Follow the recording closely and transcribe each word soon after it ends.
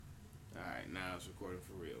it's recording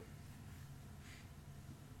for real.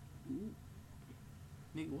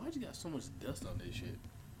 Nigga, why'd you got so much dust on this shit?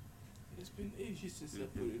 It's been ages since I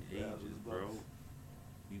It's put been it down, ages, bro.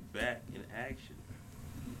 You back in action.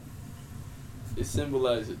 It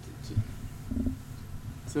symbolizes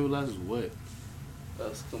Symbolizes what?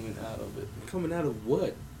 us coming out of it. Coming out of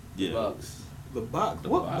what? The box. The box. The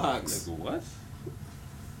What box? Nigga, what?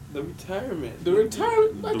 The retirement. The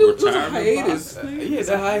retirement. The My dude was a retirement hiatus. box. Yeah,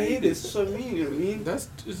 the hiatus. That's what I mean. You know what I mean? That's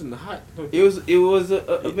just in the hot. It was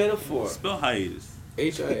a metaphor. Spell hiatus.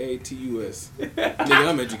 HIATUS. Nigga,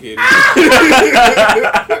 I'm educated.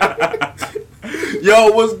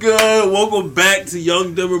 Yo, what's good? Welcome back to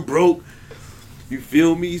Young, Dumb, and Broke. You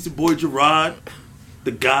feel me? It's your boy Gerard,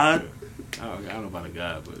 the God. I don't know about a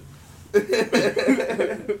guy, but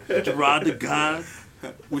Gerard, the God.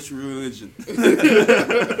 which religion?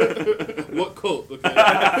 What cult? Okay.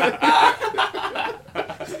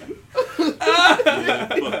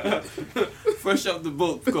 Fresh up the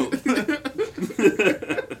boat, coat.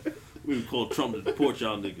 We would call Trump to deport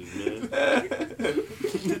y'all niggas, man.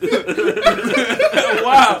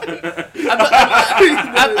 Wow.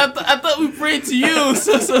 I thought we prayed to you,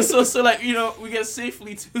 so like, you know, we get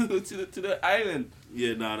safely to the island.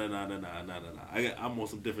 Yeah, nah. I'm on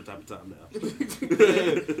some different type of time now.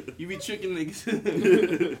 You be tricking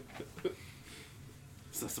niggas.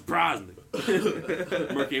 It's a surprise,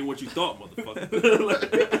 nigga. Merc ain't what you thought, motherfucker.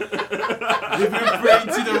 You've been praying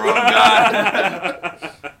to the wrong God.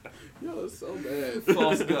 Yo, it's so bad.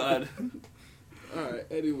 False God. Alright,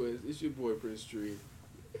 anyways, it's your boy Prince Tree.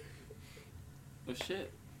 Oh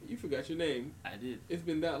shit, You forgot your name. I did. It's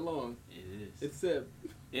been that long. It is. It's Seb.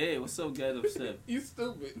 Hey, what's up, guys? I'm Seb. You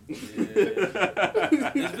stupid. Yeah.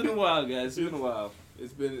 It's been a while, guys. It's been a while.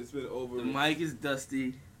 It's been over. The mic is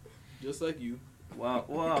dusty. Just like you. Wow.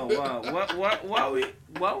 Why we?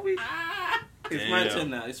 It's my turn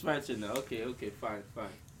now. Okay, fine.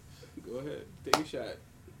 Go ahead. Take a shot.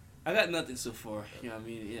 I got nothing so far. You know what I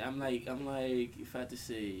mean? I'm like, if I had to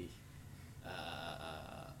say, an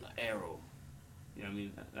arrow. You know what I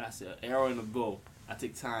mean? I say an arrow and a bow. I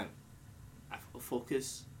take time. I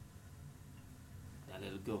focus. I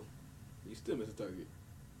let it go. You still miss a target.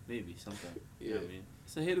 Maybe sometimes. Yeah. You know what I mean?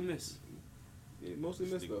 It's a hit or miss. Yeah, mostly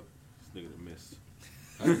miss though. This nigga that missed.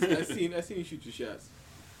 I seen you shoot your shots.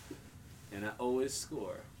 And I always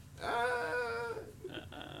score. I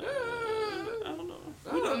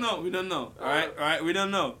don't know. We don't know. All right. We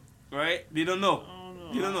don't know. Right? We don't know. I don't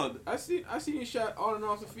know. You don't know. I seen you shot on and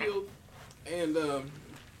off the field, and I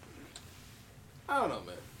don't know,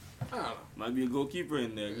 man. I don't know. Might be a goalkeeper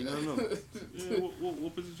in there. You don't know. Yeah,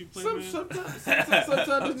 what position you play, man? Sometimes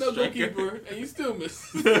there's no goalkeeper, and you still miss.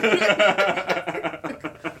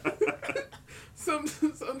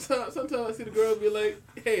 Sometimes I see the girl be like,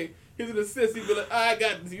 "Hey, here's an assist." He be like, "I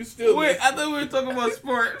got this." You still Wait, miss. I thought we were talking about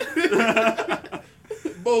sport.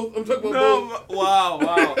 Both. I'm talking about both.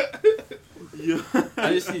 Wow. Yeah.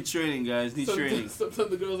 I just need training, guys. Training. Sometimes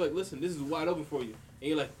the girl's like, "Listen, this is wide open for you," and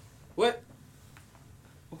you're like, "What?"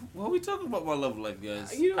 What are we talking about my love life,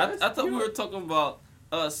 guys? You know, I thought we were talking about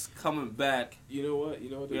us coming back You know what? You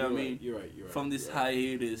know what I mean? You're right. from this you're right.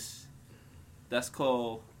 hiatus. That's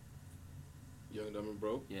called. Young, Dumb, and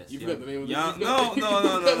Broke. Yes. You forgot the name of the No. you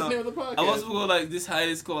forgot the name of the podcast. I was going like this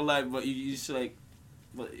hiatus called life, but you just like,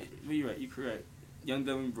 but you're right. You're correct. Young,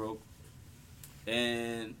 Dumb, and Broke.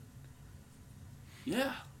 And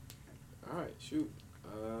yeah. All right, shoot.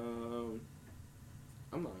 I'm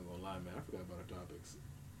not gonna lie, man. I forgot about our topics.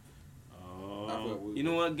 You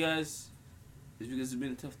know what, guys? It's because it's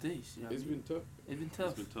been tough days. You know It's been tough. It's been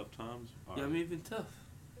tough. It's been tough times. All Yeah, I right. mean, it's been tough.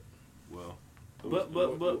 Well, You But-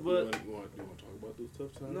 want to talk about those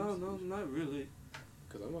tough times? No, not really.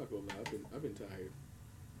 Because I'm not gonna lie. I've been tired.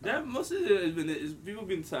 That most of it has been people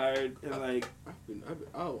been tired and like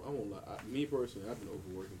I won't lie. Me personally, I've been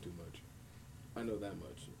overworking too much. I know that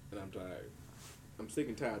much, and I'm tired. I'm sick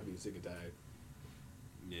and tired of being sick and tired.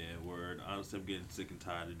 yeah, word. Honestly, I'm getting sick and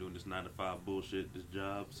tired of doing this 9-to-5 bullshit, this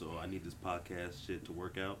job. So I need this podcast shit to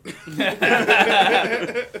work out.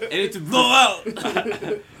 I need to blow out.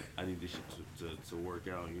 I need this shit to work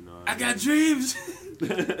out. You know. I got dreams.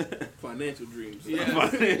 Financial dreams. Yeah.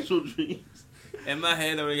 Financial dreams. In my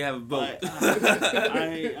head, I already have a boat. I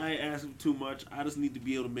ain't asking too much. I just need to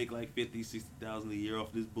be able to make like 50, 60,000 a year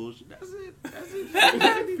off this bullshit. That's it.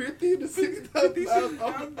 50 to 60,000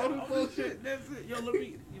 off this bullshit. That's it. Yo, let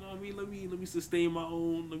me, you know what I mean? Let me sustain my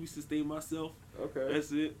own. Let me sustain myself. Okay.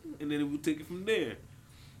 That's it. And then we'll take it from there.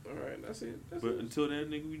 All right. That's it. But until then,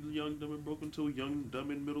 nigga, we young, dumb, and broke until young, dumb,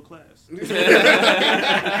 and middle class.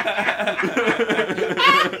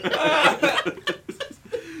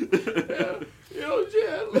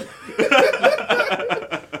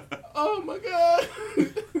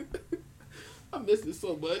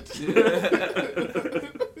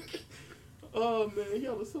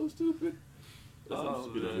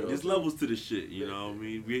 there's levels to this shit. You know what I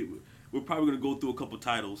mean? We're probably gonna go through a couple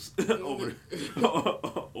titles over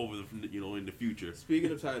the in the future.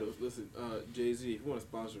 Speaking of titles, listen, Jay-Z, if you want to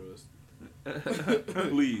sponsor us,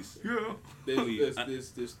 Please. Yeah.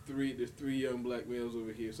 There's three young black males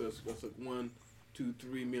over here, so that's like $1, $2,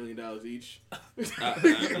 $3 million each.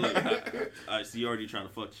 I see you already trying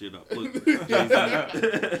to fuck shit up. Look,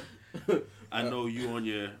 Jay-Z, I know you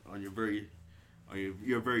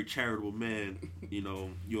you're a very charitable man. You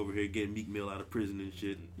know, you over here getting Meek Mill out of prison and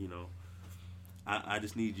shit. You know, I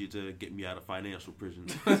just need you to get me out of financial prison.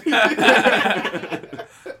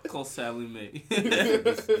 Call Sally Mae.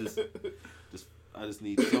 I just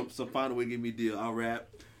need some find a way to give me a deal. I'll rap.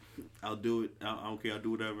 I'll do it. I don't care. I'll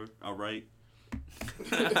do whatever. I'll write.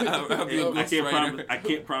 I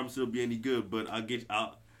can't promise it'll be any good, but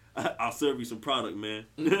I'll serve you some product, man.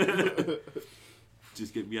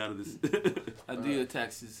 Just get me out of this. I'll do your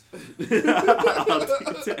taxes. I'll do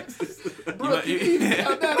your taxes. Bro, you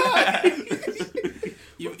that high.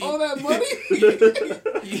 All that money?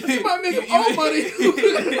 You might make all money.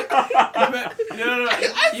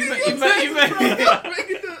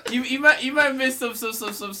 You might miss some if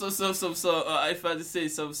I had to say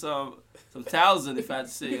some thousand if I had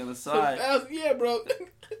to say on the side. Yeah, bro.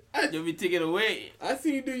 You'll be taken away. I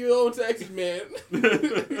see you do your own taxes, man.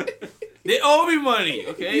 They owe me money,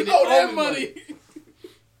 okay? You owe them money.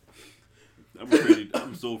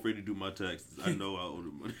 I'm so afraid to do my taxes. I know I owe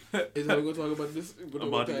them money. Is that we're gonna talk about this? We're talking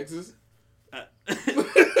about taxes.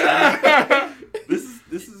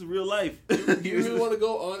 This is real life. You really want to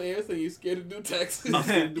go on air saying you're scared to do taxes?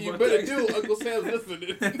 You better do. Uncle Sam's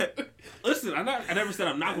listening. Listen, I never said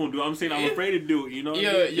I'm not gonna do it. I'm saying I'm afraid to do it. You know?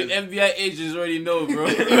 Your FBI agents already know, bro.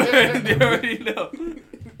 They already know.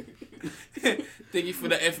 Thank you for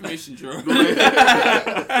the information, Joe.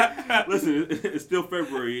 Listen, it's still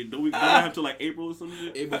February. Don't I have to like April or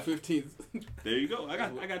something? April 15th. There you go. I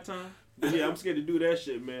got time. But yeah, I'm scared to do that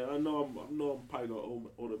shit, man. I know I'm probably gonna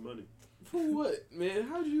owe the money. For what, man?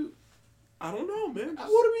 How'd you? I don't know, man. What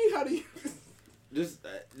do you mean? How do you?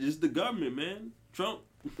 Just the government, man. Trump.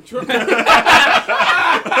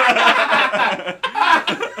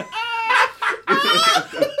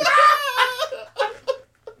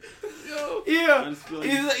 Yeah,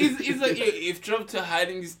 he's like, yeah, if Trump to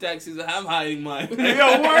hiding his taxes, I'm hiding mine. Hey,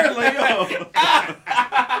 yo, word, like, yo.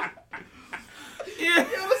 Yeah,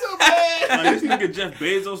 what's up, man? Like, this nigga Jeff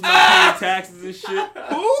Bezos not paying taxes and shit.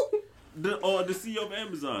 Who? The CEO of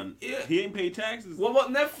Amazon. Yeah. He ain't paid taxes. What about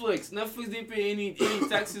Netflix? Netflix didn't pay any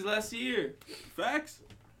taxes last year. Facts.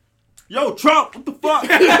 Yo, Trump, what the fuck?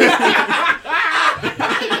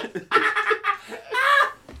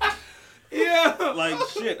 Yeah, like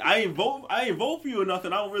shit. I ain't vote for you or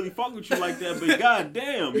nothing. I don't really fuck with you like that. But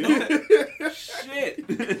goddamn, yo, shit.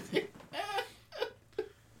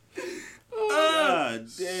 God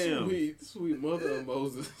damn. Sweet mother of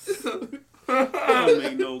Moses. That don't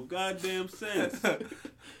make no goddamn sense.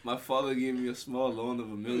 My father gave me a small loan of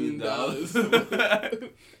 $1 million.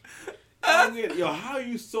 Yo, how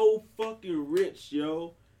you so fucking rich,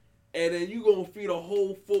 yo? And then you gonna feed a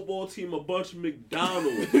whole football team a bunch of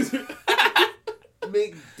McDonald's.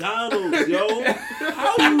 McDonald's, yo.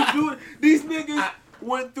 How you do it? These niggas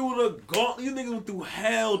went through the gauntlet. These niggas went through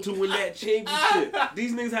hell to win that championship.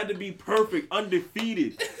 These niggas had to be perfect,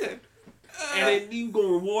 undefeated. And then you gonna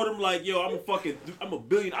reward them like, yo, I'm a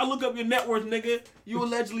billion. I look up your net worth, nigga. You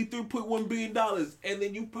allegedly $3.1 billion. And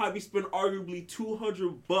then you probably spend arguably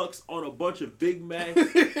 $200 on a bunch of Big Macs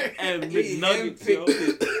and McNuggets, yo.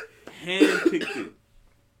 Handpicked it.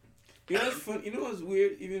 You know what's fun? You know what's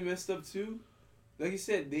weird? Even messed up too? Like you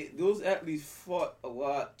said, those athletes fought a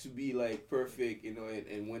lot to be like perfect, you know,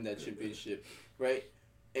 and win that championship, right?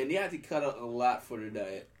 And they had to cut out a lot for their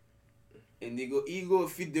diet. And you go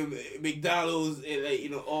feed them McDonald's and like, you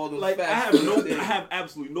know, all those like fast food I have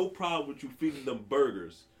absolutely no problem with you feeding them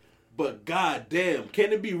burgers. But goddamn,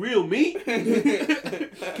 can it be real meat?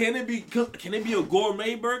 Can it be a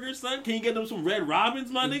gourmet burger, son? Can you get them some Red Robins,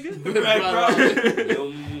 my nigga? Red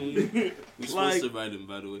Robin. We're supposed to write them,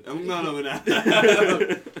 by the way. I'm not over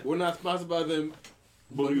that. We're not sponsored by them,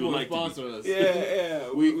 but we want to sponsor us. Yeah.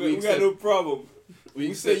 We got no problem.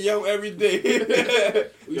 We say young every day.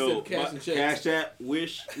 We send cash and checks. Cash App,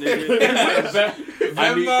 Wish, nigga.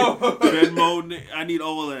 Venmo, nigga. I need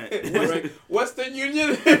all of that. Western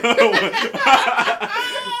Union.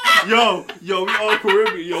 Yo, we all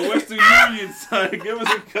Caribbean. Yo, Western Union, son.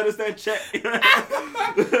 Cut us that check.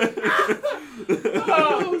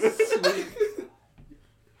 Oh, sweet.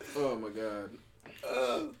 Oh, my God.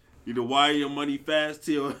 You know, wire your money fast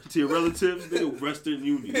to your relatives, they Western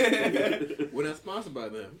Union. We're not sponsored by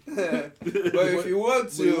them. But if you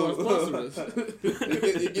want to, You want to sponsor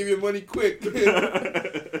us. you give your money quick. You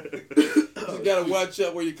gotta watch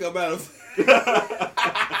out where you come out of.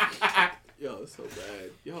 Y'all are so bad.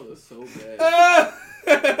 Y'all are so bad.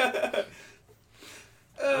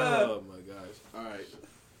 Oh my gosh. All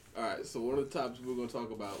right. So one of the topics we were gonna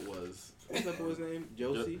talk about was what's that boy's name?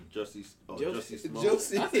 Josie. Jussie Josie. Smollett.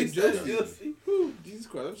 Josie. I said Josie. Josie. Whew, Jesus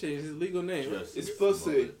Christ! I'm changing his legal name. Jussie It's pussy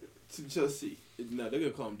Smollett. to Josie. No, they're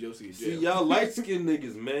gonna call him Josie in See, jail. y'all light skinned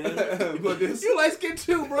niggas, man. But this. You light skin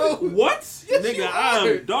too, bro. What? Yes, Nigga, you I are.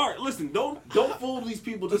 am dark. Listen, don't fool these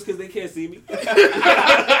people just because they can't see me.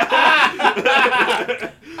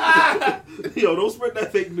 Yo, don't spread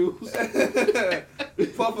that fake news.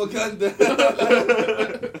 Propaganda.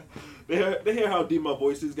 They hear how deep my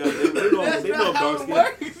voice is, guys. They know I'm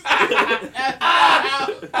dark skinned.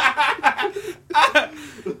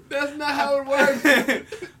 That's not how it works.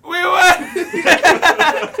 Wait, what?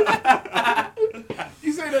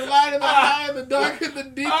 You say the lighter, the higher, the darker, the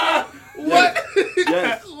deeper. What?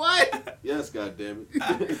 Yes. What? Yes, goddamn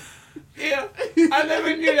it. Yeah, I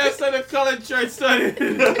never knew that's how the color chart started.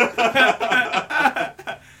 Can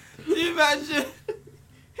you imagine?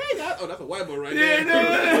 Hey, oh, that's a white boy right Yeah,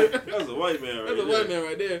 there. That's a white man right That's a there. white man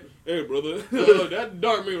right there. Hey, brother. Oh, that's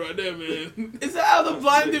dark man right there, man. Is that how the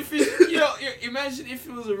blind difference? Imagine if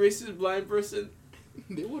it was a racist blind person.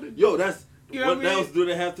 They wouldn't. Yo, that's You know what what I mean? else do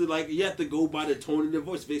they have to like? You have to go by the tone of their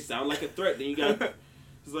voice. If they sound like a threat, then you got.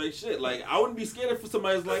 It's like shit. Like I wouldn't be scared if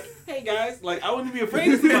somebody's like, "Hey guys," like I wouldn't be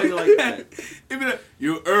afraid of somebody like that. He'd be like,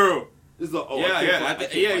 "You Earl." It's like, oh, I Yeah, can't yeah, fight- I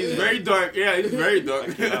can't yeah. fight He's that. very dark. Yeah, he's very dark.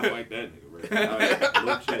 I cannot fight that nigga, bro. Alright,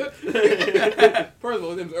 no shit. First of all,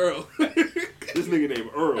 his name's Earl. This nigga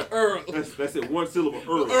named Earl. Earl. That's it. One syllable.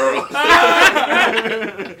 Earl. Earl.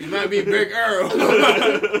 He might be Big Earl.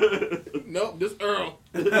 Nope, this Earl.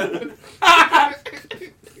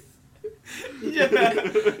 Yeah.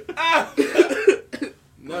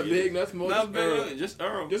 Not big, not small. Not just Earl. big, just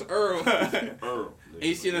Earl. Just Earl. Earl.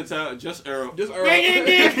 AC in the title, just Earl. Just Earl.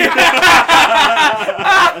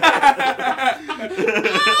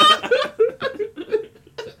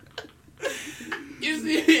 You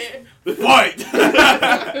see, fight.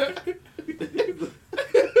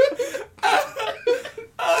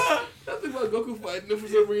 That's about Goku fighting him for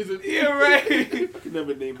some reason. Yeah, right. I could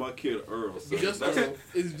never name my kid Earl. So Just that's Earl.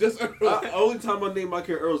 It's just Earl. only time I name my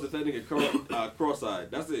kid Earl is if that nigga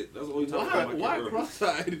cross-eyed. That's it. That's the only time I name my kid Why Earl.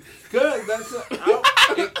 cross-eyed? Cause that's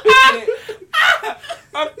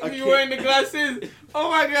You wearing the glasses? Oh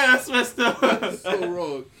my god, that's messed up. That's so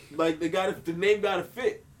wrong. like the name gotta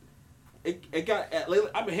fit. It got.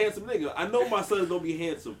 I'm a handsome nigga. I know my son's gonna be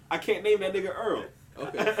handsome. I can't name that nigga Earl.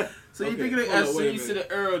 Okay. So you Okay, thinking hold on, as soon wait a as you see the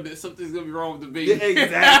Earl that something's gonna be wrong with the baby? Yeah,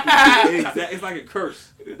 exactly. It's like a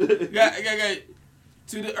curse. Got.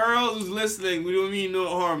 To the Earls who's listening, we don't mean no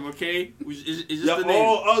harm, okay? It's just Y'all the name.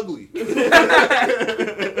 all ugly.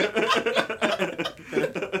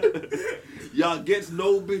 Y'all gets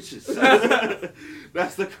no bitches.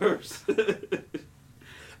 That's the curse.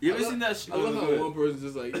 You ever seen that show? I love how one person's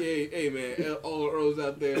just like, hey man, all the Earls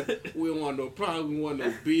out there, we don't want no problems, we want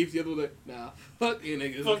no beef. The other was like, nah, fuck you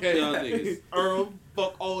niggas, Fuck okay? y'all niggas. Earl,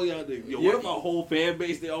 fuck all y'all niggas. Yo, Yeah. what if our whole fan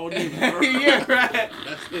base, they all named Earl? Yeah, right.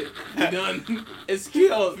 That's it. We done. It's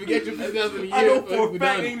killed. Forget your 2000 years. I know for we a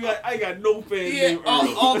fact done. I got no fans Yeah, named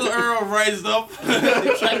Earl. all the Earl raised up.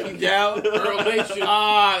 They track you down. Earl Nation.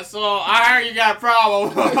 So I heard you got a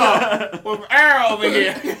problem with Earl over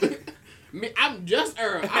here. Me, I'm just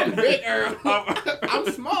Earl. I'm big Earl. I'm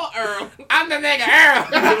small Earl. I'm the nigga Earl.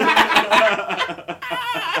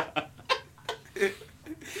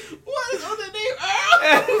 What is other name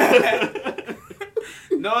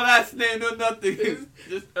Earl? No last name, no nothing. It's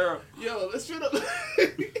just Earl. Yo, let's shut up.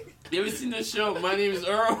 You ever seen the show? My name is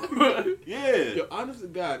Earl. Yeah. Yo, honest to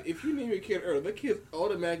God, if you name your kid Earl, that kid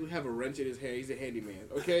automatically have a wrench in his hand. He's a handyman,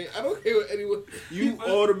 okay? I don't care what anyone... You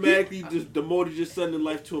automatically just demoted your son in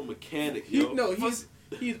life to a mechanic, yo.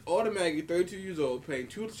 He's automatically 32 years old, paying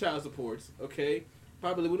 2 child supports, okay?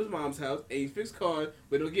 Probably living in his mom's house, and he fixed cars,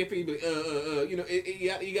 but don't get paid, you know, you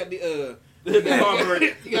got the, you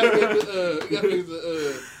gotta fix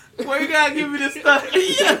the, Why you gotta give me this stuff?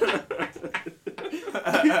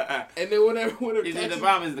 and then whenever Is it the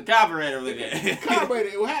problem is the carburetor over there?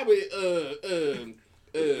 carburetor, what happened?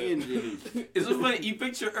 It's so funny. You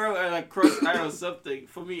picture Earl at like cross-eyed or something.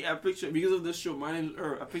 For me, I picture because of the show. My name is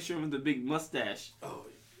Earl. I picture him with the big mustache. Oh,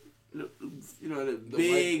 You know the The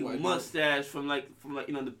big white mustache from like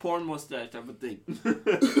you know the porn mustache type of thing.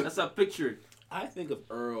 That's how I picture it. I think of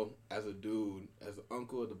Earl as a dude, as an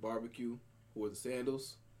uncle at the barbecue who wore the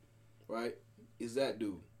sandals, right? Is that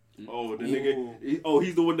dude? Oh, the Ooh. nigga.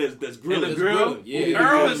 He's the one that's grilling. And the grill? Yeah.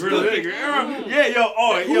 Earl is Grilling. cooking. Earl. Yeah,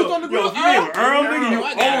 yo, Who's on the grill? If you name Earl? Earl, nigga, Earl,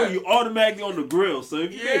 I got it. you automatically on the grill. So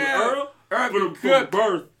if you name Yeah. Earl, Earl from can cook.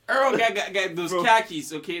 birth, Earl got those Bro.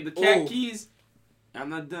 khakis, okay? The Oh. khakis. I'm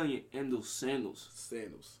not done yet. And those sandals.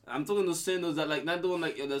 Sandals. I'm talking those sandals that like not the one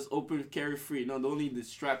like that's open carry free. No, the only the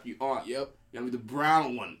strap you on. Yep. I mean the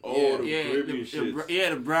brown one. Oh, the yeah, Caribbean shits.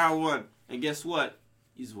 the brown one. And guess what?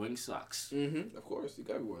 He's wearing socks. Mm-hmm. Of course, you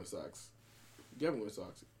gotta be wearing socks. You gotta be wearing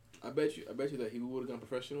socks. I bet you that he would have gone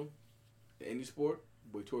professional in any sport,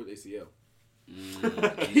 but he tore his ACL.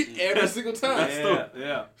 Every single time. Yeah,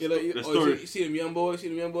 yeah. You know, That's you story. see them young boys,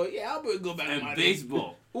 Yeah, I'll go back to And my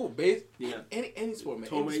baseball. Oh, base. Yeah. Any sport, man.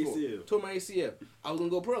 Tore my Any sport. ACL. Tore my ACL. I was gonna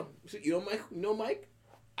go pro. You know Mike?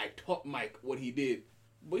 I taught Mike what he did.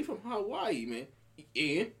 But he's from Hawaii, man.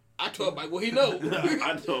 And I taught Mike what he know.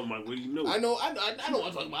 I told Mike, what do you know? I know what I'm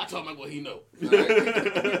talking about. I taught Mike what he know. All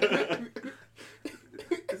right?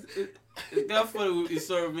 It's not funny we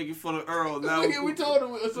started making fun of Earl. Now we told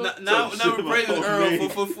him. now shit we're praising about Earl me.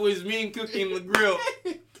 for his mean cooking the grill.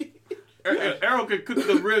 Earl can cook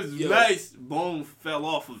the ribs Yo. nice. Bone fell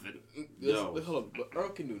off of it. Yo. Hold on, but Earl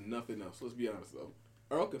can do nothing else. Let's be honest though.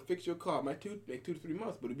 Earl can fix your car. Might take 2 to 3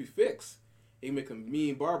 months, but it'll be fixed. He can make a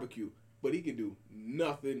mean barbecue, but he can do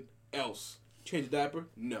nothing else. Change a diaper?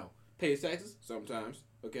 No. Pay his taxes? Sometimes.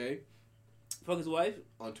 Okay. Fuck his wife?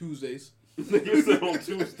 On Tuesdays. Nigga said on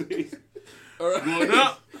Tuesdays. All right. Going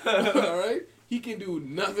up. All right. He can do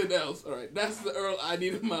nothing else. All right. That's the Earl I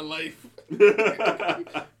need in my life.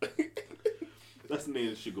 That's the name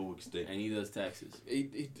that should go extinct. And he does taxes.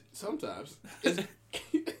 Sometimes.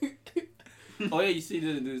 Oh yeah, you see he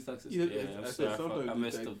doesn't do his taxes. Yeah, Yeah, I I'm said sorry. sometimes I do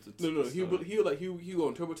messed tax- up. No. He go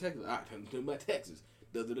on TurboTax. I turn my taxes.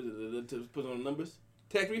 To put on numbers.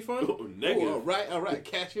 Tax refund. Oh, negative. Oh, all right.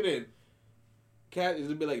 Cash it in. Cash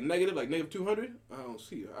is a bit like negative 200. I don't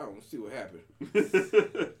see what happened.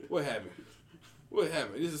 What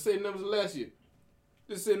happened? This is the same numbers as last year.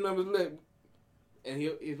 This same numbers last. And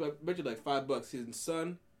he's I bet you like $5. His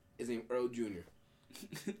son is named Earl Jr.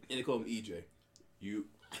 And they call him EJ.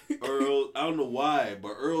 Earl, I don't know why,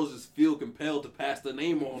 but Earls just feel compelled to pass the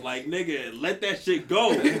name on. Like, nigga, let that shit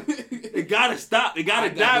go. It gotta stop. It gotta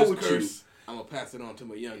die with you. I'm gonna pass it on to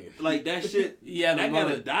my youngin. Like, that shit, Yeah, that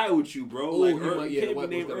gotta die with you, bro. Oh, like, he Earl, might- you yeah, can't the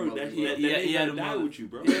be named white boy's Earl. got a That mother. name Yeah, gotta the die mother. with you,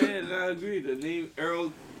 bro. Yeah, I agree. The name Earl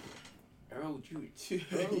Jr. Earl Jr.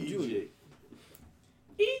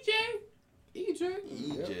 EJ.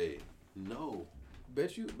 EJ. No.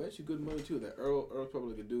 Bet you good money too. That Earl's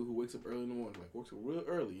probably like a dude who wakes up early in the morning, like works real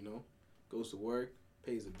early, goes to work,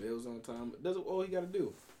 pays the bills on time, does all he got to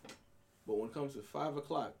do. But when it comes to 5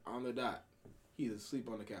 o'clock on the dot, he's asleep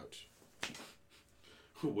on the couch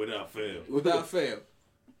Without fail. without fail.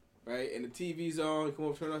 Right, and the TV's on. He come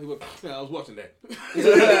over, turn on. He goes, I was watching that.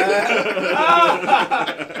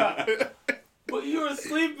 But you were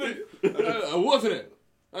sleeping. I wasn't it.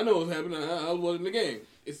 I know what's happening. I was watching the game.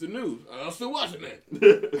 It's the news. I was still watching that.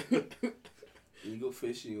 You go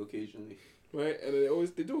fishing occasionally. Right, and they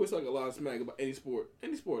do always talk a lot of smack about any sport.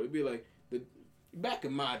 It'd be like back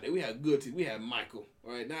in my day, we had good teams. We had Michael.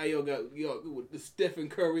 All right, now y'all got with the Stephen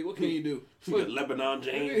Curry. What can you do? You got Lebanon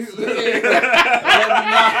James. Lebanon.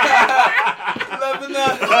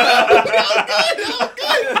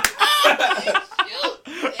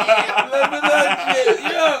 Lebanon shit,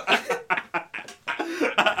 yeah.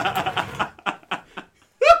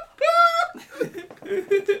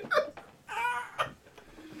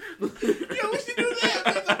 Yo, we should do that.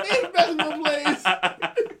 That's a name basketball plays.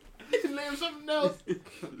 Name something else.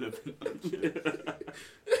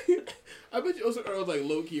 I bet you also Earl's like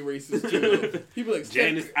low key racist too. Though. He be like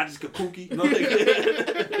Janice Adis-Kapuki. No,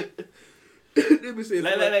 They be saying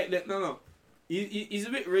like, no. He's a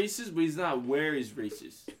bit racist, but he's not where he's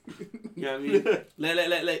racist. You know what I mean?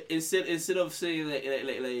 Like instead of saying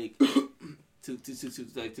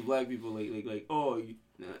like to black people like oh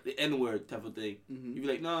the N-word type of thing, Mhm. you'd be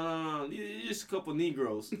like no, you're just a couple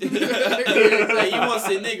Negroes. Like, you want to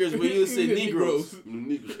say niggers, but you say Negroes.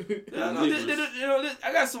 No,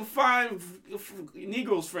 I got some fine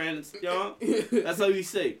Negroes friends, That's how we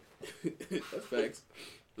say. That's facts.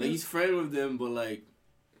 Like he's friend with them, but like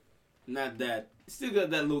not that. Still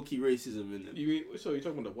got that low key racism in them. So you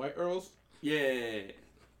talking about the white Earls? Yeah.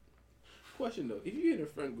 Question though, if you in a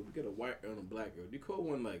friend group, you got a white Earl and a black Earl, do you call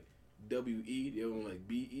one like W-E, the other one like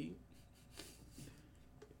B-E?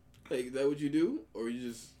 Like, is that what you do? Or you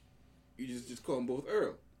just call them both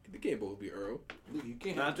Earl? They can't both be Earl. Look, you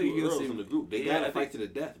can't Nah, I have think two you can Earls say- in the group. They Yeah, I gotta think- fight to the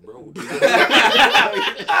death, bro. And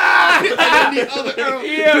the other Earl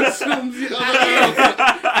consumes the other Earl.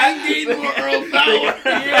 I gain more Earl power.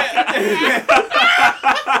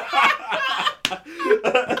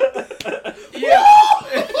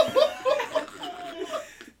 Yeah.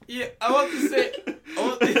 Yeah, I want to say.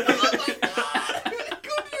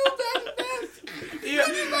 Yeah.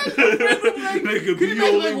 Nigga, Can you be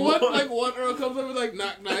imagine only like one Earl comes over like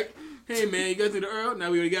knock knock. Hey man, you guys see the Earl?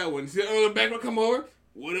 Now we already got one. See the Earl in the background come over?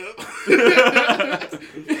 What up?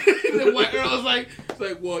 The white Earl's like, it's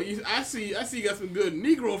like, well, I see you got some good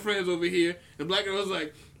Negro friends over here. The black Earl's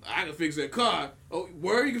like, I can fix that car. Oh,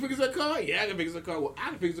 where you can fix that car? Yeah, I can fix that car. Well, I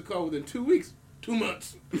can fix the car within 2 weeks. 2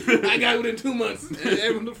 months. I got it within 2 months. And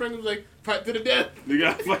everyone, the friend was like, fight to the death. They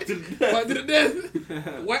gotta fight to the death. Fight to the death.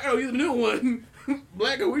 White Earl, you're the new one.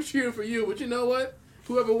 Black Earl, we're cheering for you. But you know what?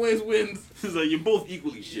 Whoever wins, wins. It's like, you're both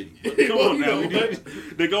equally shitty. But Yeah, come well, on you now. know,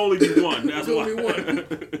 There can only be one. That's There's why. only one.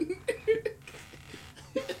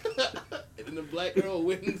 And then the black Earl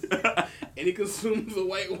wins. And he consumes the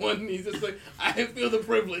white one. And he's just like, I feel the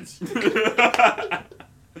privilege.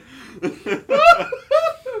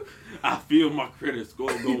 I feel my credits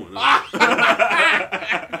going up.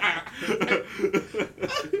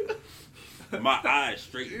 My eyes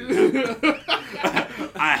straighten.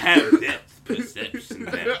 I have depth perception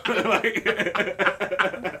now. Like,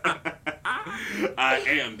 I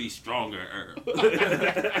am the stronger Earl.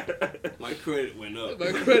 My credit went up.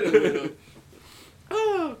 My credit went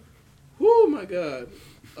up. Oh my God.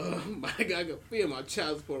 Oh my God, I can feel my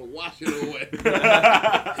child support washing away.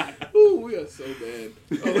 Ooh, we are so bad.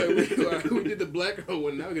 Okay, we did the black Earl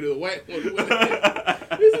one, now we're going to do the white one.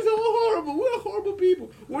 This is all horrible. We're horrible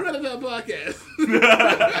people. We're not that podcast.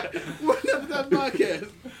 We're not that podcast.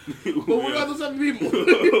 But we're not those type of people.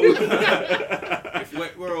 If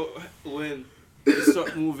White World when he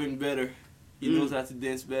start moving better, he knows how to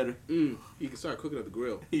dance better. He can start cooking at the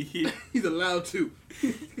grill. he He's allowed to.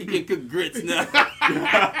 can cook grits now.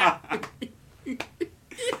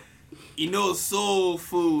 He knows soul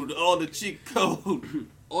food, all the cheat code.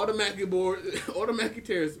 Automatically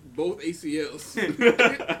tears both ACLs.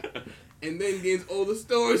 And then gains all the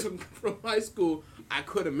stories from high school. I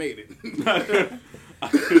could have made it.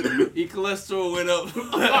 He cholesterol went up.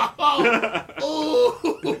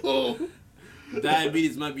 Oh.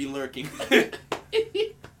 Diabetes might be lurking.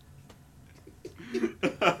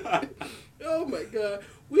 Oh my God.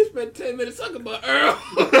 We spent 10 minutes talking about Earl.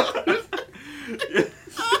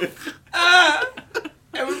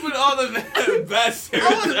 And we put all the bad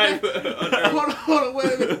stereotype on Earl. Hold on,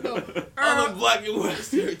 wait a minute. No. All the black and white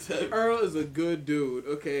stereotype. Earl is a good dude,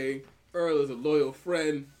 okay? Earl is a loyal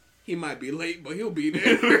friend. He might be late, but he'll be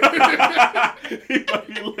there. He might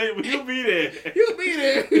be late, but he'll be there. He'll be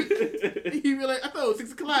there. He'll be like, I thought it was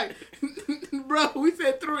 6 o'clock. Bro, we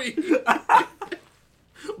said 3.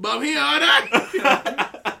 But I'm here all night.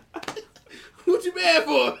 What you mad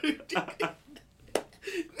for?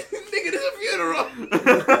 Nigga, this is a funeral.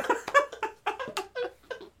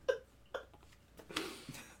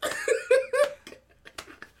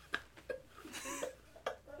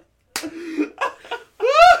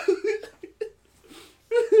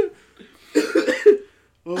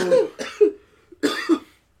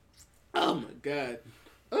 Oh my God.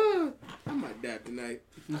 I might die tonight.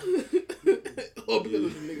 Oh, because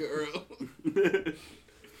of the nigga Earl.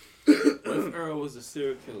 What if Earl was a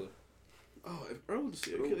serial killer? Oh, if Earl was a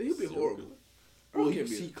serial killer, he'd be horrible. Well, Earl he can't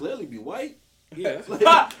be. clearly be white. Yeah.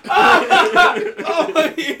 Oh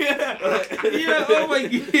yeah, yeah. Oh my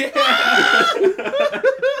God.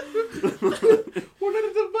 We're not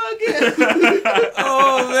at the podcast.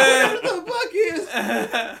 Oh We're man. not at the podcast.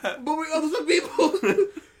 But we other people.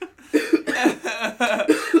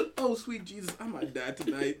 Oh, sweet Jesus. I might die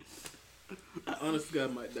tonight. I honestly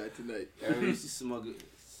God might die tonight. I used to smuggle.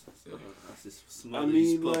 I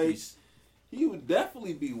mean, like, he would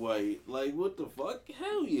definitely be white. Like, what the fuck?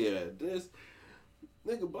 Hell yeah. There's,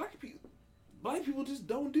 nigga, black people just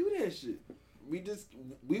don't do that shit.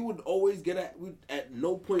 We would always at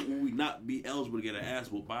no point would we not be eligible to get an ass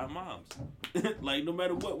whooped by our moms. Like, no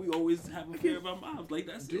matter what, we always have a fear of our moms. Like,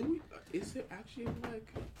 that's it. Do we? Is there actually a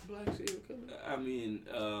black serial killer? I mean,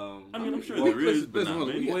 I'm sure well, there is, but listen, not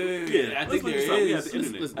listen, many. wait. Yeah, I think let's look there this up. We is. got the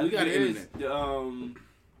internet. Listen, I we think got there the is internet. the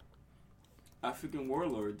African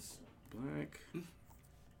warlords. Black.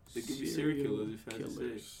 They could be serial killers if I had to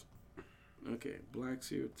say. Okay, black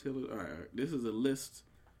serial killers. All right. This is a list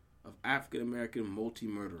of African American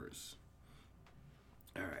multi-murderers.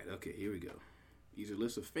 All right. Okay, here we go. These are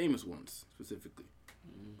lists of famous ones specifically.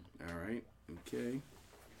 All right. Okay.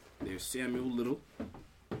 There's Samuel Little.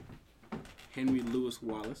 Henry Louis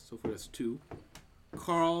Wallace. So far, that's 2.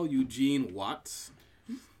 Carl Eugene Watts.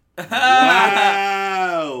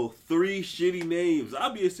 Wow, 3 shitty names.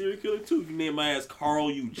 I'll be a serial killer too if you name my ass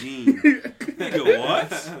Carl Eugene. Nigga,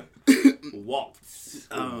 what? Watts.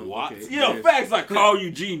 Watts? Okay, Yeah, yes. facts like Carl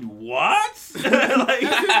Eugene Watts? like,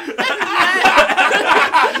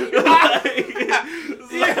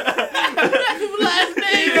 Last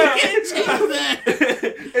name, you can't change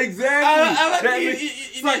that. Exactly.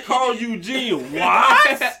 It's like Carl Eugene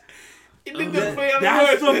Watts? You did the play on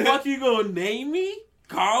That's the the fuck you gonna name me?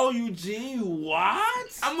 Carl Eugene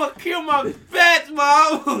Watts? I'm gonna kill my pets,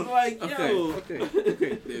 mom. Like,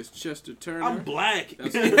 Okay. There's Chester Turner. I'm black.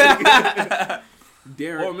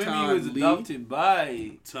 Derek Or maybe Todd he was Lee. adopted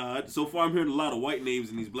by. Todd. So far, I'm hearing a lot of white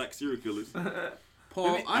names in these black serial killers.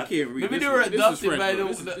 Paul, Maybe- I can't read. Maybe this they were one. This is adopted French, by bro.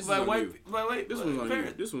 the This is by on white you. by white. This one's on you.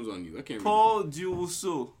 parents. This one's on you. I can't read. Paul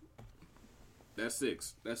Diousseau. That's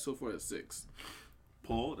 6. That's so far. That's 6.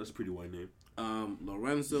 Paul, that's a pretty white name.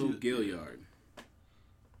 Lorenzo Gilliard.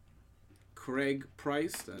 Craig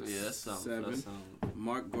Price. That's Yeah, that sounds. 7.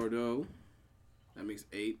 Mark Gordeau. That makes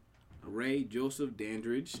 8. Ray Joseph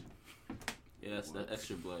Dandridge. Yeah, that's that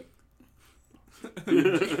extra black.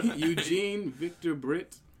 Eugene Victor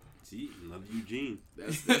Britt. See, another Eugene.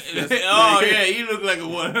 That's Oh yeah, you look like a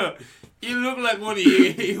one. You look like one of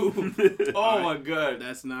you. Oh my god.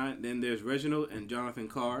 That's 9. Then there's Reginald and Jonathan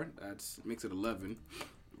Carr. That's makes it 11.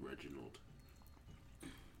 Reginald.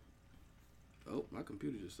 Oh, my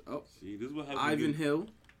computer just. Oh, See, this is what happens. Ivan Hill.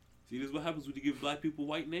 See, this is what happens when you give black people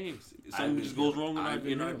white names. Ivan Something just goes wrong in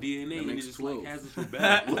Ivan our Hill. DNA, That and it makes just 12. like has us for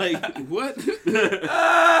bad. Like, What?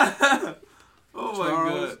 Oh my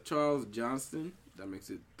god. Charles Johnston. That makes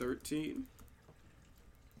it 13.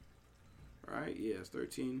 Right? Yeah, it's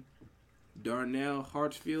 13. Darnell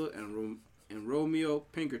Hartsfield and Romeo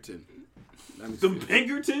Pinkerton. That makes the 15.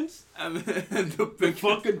 Pinkertons, I mean, the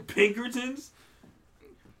fucking Pinkertons.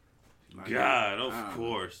 My God, of Ah.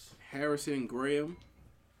 course. Harrison Graham.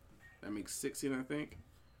 That makes 16, I think.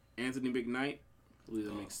 Anthony McKnight. I believe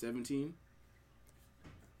that makes 17.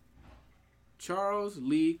 Charles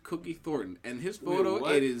Lee Cookie Thornton. And his photo,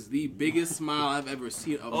 what? it is the biggest smile I've ever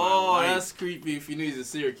seen of my Oh, life. that's creepy. If you know he's a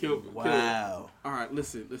serial killer. All right,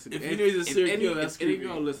 listen. If you know he's a serial killer, that's if any of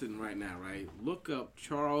creepy. y'all listen right now, right? Look up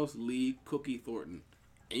Charles Lee Cookie Thornton,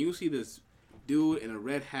 and you'll see this dude in a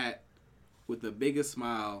red hat with the biggest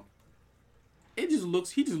smile. He just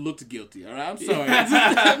looks guilty. All right, I'm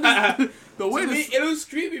sorry. The way To me, this, it looks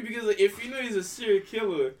creepy because like, if you know he's a serial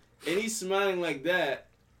killer and he's smiling like that,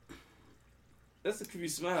 that's a creepy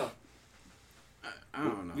smile. I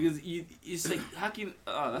don't know. Because it's like how can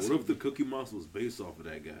that's What if the Cookie Monster was based off of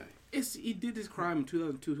that guy? He did this crime in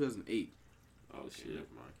 2002, 2008. oh shit. Never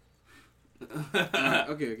mind.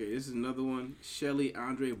 Okay. This is another one. Shelly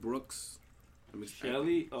Andre Brooks.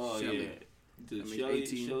 Shelly? Oh Shelley. yeah. Dude, I mean, Shelly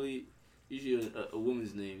 18. Shelly usually a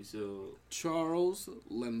woman's name, so Charles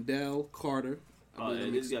Lendell Carter. I oh believe yeah,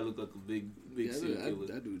 that this makes- guy look like a big yeah, serial killer.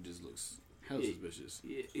 that dude just looks hella Yeah. suspicious.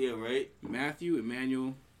 Yeah, right? Matthew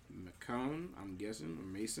Emmanuel McCone, I'm guessing, or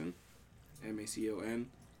Mason, Macon.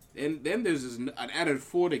 And then there's this, I added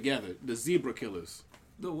 4 together, the Zebra Killers.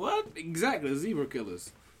 The what? Exactly, the Zebra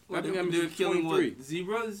Killers. What, think that they're makes killing 23. what?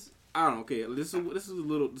 Zebras? I don't know. Okay, this is a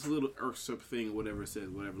little irksome thing, whatever it says,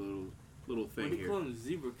 whatever little What thing do you here. call them?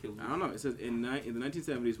 Zebra killers? I don't know. It says in the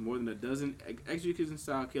 1970s, more than a dozen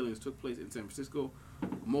execution-style killings took place in San Francisco.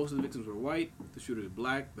 Most of the victims were white. The shooter is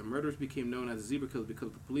black. The murderers became known as the Zebra Killers because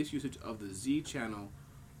of the police usage of the Z channel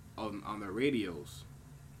on their radios.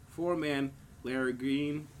 4-man Larry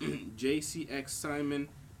Green, JCX Simon,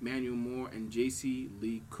 Manuel Moore, and JC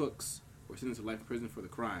Lee Cooks were sentenced to life in prison for the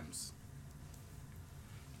crimes.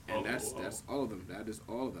 And that's all of them. That is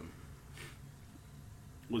all of them.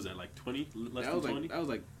 Was that like 20? Less That than was 20?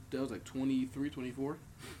 that was like 23, 24.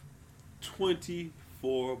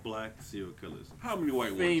 24 black serial killers. How many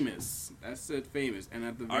white ones? Famous. That said famous. And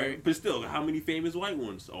at the All very right, but still, how many famous white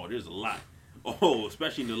ones? Oh, there's a lot. Oh,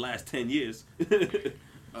 especially in the last 10 years.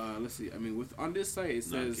 let's see. I mean, on this site it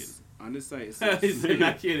No, I'm says on this site it He's says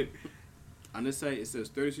not kidding. on this site it says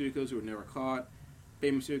 30 serial killers who were never caught,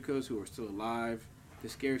 famous serial killers who are still alive, the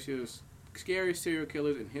scariest serial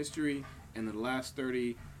killers in history, and the last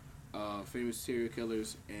 30 famous serial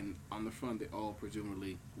killers. And on the front, they all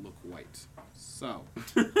presumably look white. So,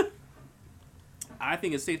 I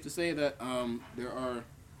think it's safe to say that there are,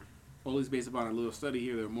 at least based upon a little study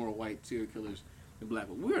here, there are more white serial killers than black.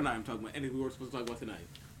 But we're not even talking about anything we were supposed to talk about tonight.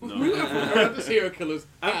 No. We're not talking about the serial killers.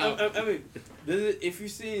 I mean, if you're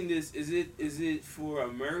seeing this, is it for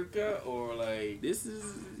America or like? This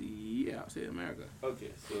is, yeah, I'll say America. Okay,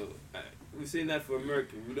 so we're saying that for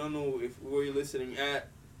America. We don't know if where you're listening at.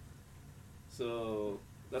 So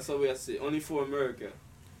that's all we have to say. Only for America.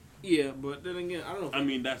 Yeah, but then again, I don't know. I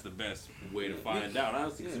mean, that's the best way to find out,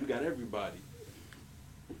 honestly, because we got everybody.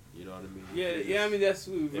 You know what I mean? Yeah. I mean, that's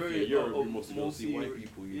If very. you're Europe, you mostly don't see white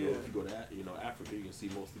people. You know, yeah. if you go to Africa, you can see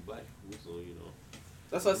mostly black people. So you know.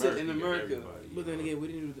 That's what I said in you got America. everybody, But then you know. again, we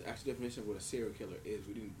didn't do the actual definition of what a serial killer is.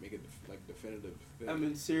 We didn't make it like definitive thing. I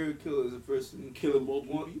mean, serial killer is a person Killing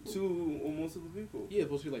multiple people. two or multiple people. yeah, it's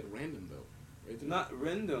supposed to be like random though, right? Not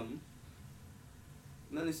random.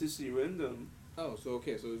 Not necessarily random. Oh, so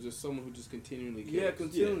okay, so it's just someone who just continually kills. Yeah,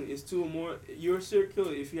 continually. It's two or more. You're a serial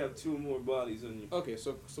killer if you have two or more bodies on you. Okay,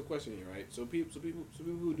 so question here, right? So people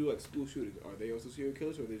who do like school shootings, are they also serial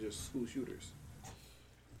killers or are they just school shooters?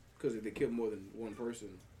 Because if they kill more than one person.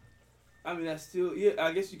 I mean, that's still. Yeah,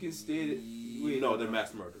 I guess you can state it. Wait, No, they're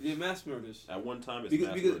mass murders. Yeah, mass murders. At one time, it's Because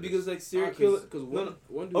mass because, murders. because like serial killer. Because No,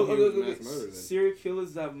 one dude Oh, here was okay. mass murder then. Serial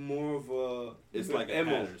killers have more of a. It's like a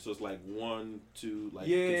MO. pattern, so it's like 1, 2, like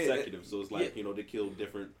Yeah, consecutive. So it's like yeah. they kill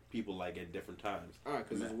different people like at different times. Alright,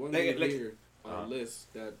 because there's one Like- dude like- here on Uh-huh. a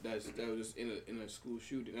list that was just in a school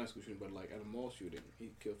shooting, not a school shooting, but like at a mall shooting,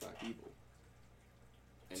 he killed 5 people.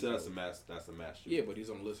 And So that's a mass shooting. yeah, but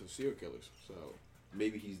he's on the list of serial killers. So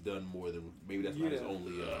Maybe he's done more than. Maybe that's not his Yeah.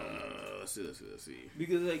 only. let's see.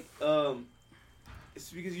 Because like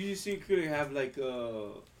it's because you serial killer have like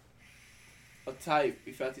a type.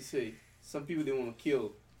 If I had to say, some people they want to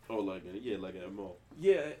kill. Oh, like an MO.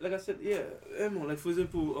 Yeah, like I said, yeah, Emma. Like for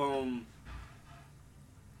example,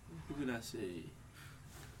 who can I say?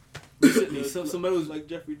 Recently, somebody was like like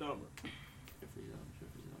Jeffrey Dahmer. Jeffrey Dahmer.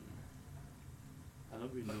 I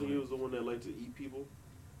don't really I know. think he him. was the one that liked to eat people.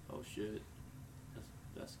 Oh shit,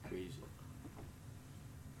 that's crazy.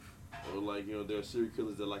 Or like there are serial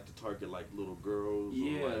killers that like to target like little girls.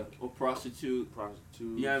 Yeah, Or, like, or prostitute.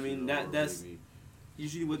 prostitutes. Yeah, I mean, or that's- maybe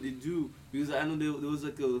Usually, what they do because I know there was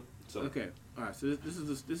like a some- Okay, all right. So this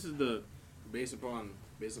is the based upon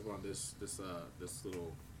this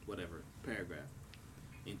little whatever paragraph.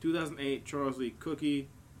 In 2008, Charles Lee Cookie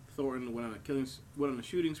Thornton went on a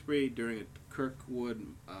shooting spree during a Kirkwood,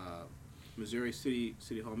 Missouri City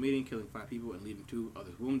Hall meeting, killing 5 people and leaving 2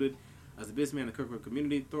 others wounded. As a businessman in the Kirkwood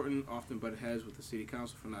community, Thornton often butted heads with the city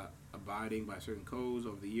council for not abiding by certain codes.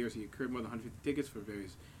 Over the years, he incurred more than 150 tickets for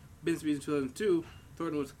various business reasons. In 2002,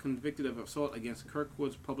 Thornton was convicted of assault against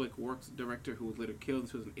Kirkwood's public works director, who was later killed in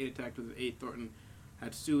 2008 attack. In 2008, Thornton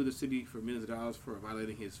had sued the city for millions of dollars for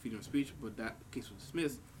violating his freedom of speech, but that case was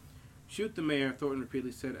dismissed. Shoot the mayor, Thornton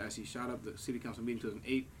repeatedly said as he shot up the city council meeting in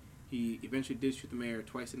 2008. He eventually did shoot the mayor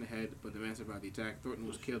twice in the head, but the man survived the attack. Thornton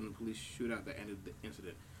was killed in a police shootout that ended the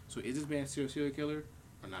incident. So is this man still a serial killer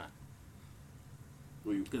or not?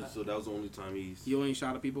 So that was the only time He only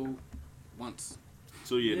shot at people once.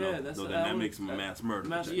 So Yeah, that's then what that I makes would- him a mass murderer.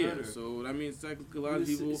 mass then. Yeah, murder. so that means technically a lot of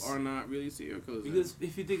Because people it's- are not really serial killers. then. because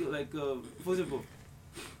if you think of like for example,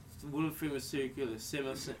 one of the famous serial killers,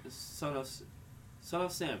 son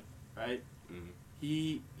of Sam, right? Mhm.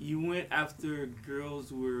 He went after girls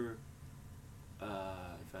who were, if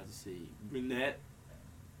I had to say, brunette,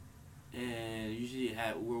 and usually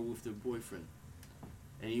were with their boyfriend,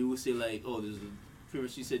 and he would say like, oh, there's pretty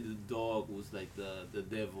much he said the dog was like the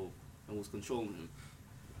devil and was controlling him.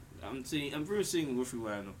 I'm pretty much saying roughly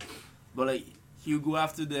what I know, but like he would go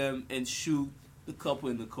after them and shoot the couple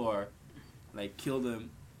in the car, like kill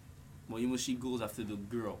them. Well, even she goes after the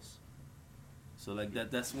girls. So like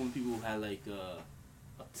that's when people had like a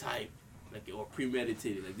type, like or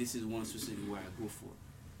premeditated. Like this is one specific where I go for.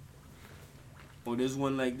 Or there's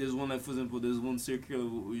one like for example there's one serial killer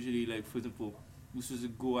who usually like for example who's supposed to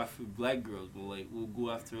go after black girls, but like we'll go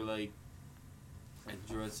after like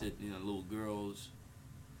Gerard said, little girls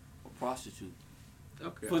or prostitute.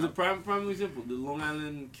 Okay. For the prime example, the Long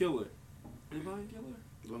Island killer. The Long Island killer?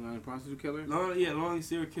 Long Island prostitute killer? Long Island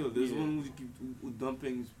serial killer. There's Yeah. one who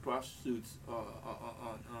dumping prostitutes on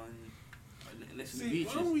next to the See,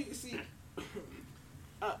 beaches. why don't we see?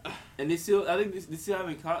 And they still, I think they still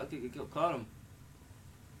haven't caught him.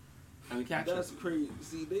 I mean, catch That's him. crazy.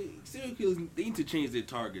 See, serial killers they need to change their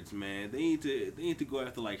targets, man. They need to go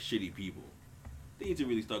after like shitty people. They need to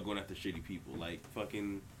really start going after shitty people, like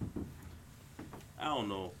fucking, I don't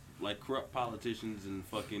know, like corrupt politicians and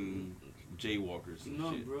fucking jaywalkers. And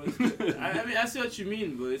No, shit. bro. I mean, I see what you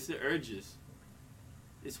mean, but it's the urges.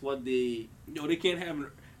 It's what they.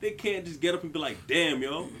 They can't just get up and be like, damn,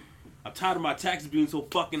 yo, I'm tired of my taxes being so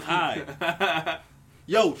fucking high.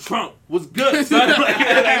 Yo, Trump, what's good, son?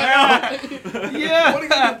 Yeah. What are you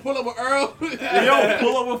gonna do, pull up with Earl? Yo,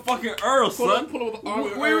 pull up with fucking Earl, pull son. up with the arm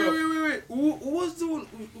with Wait. Earl. Who was the one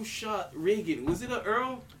who shot Reagan? Was it a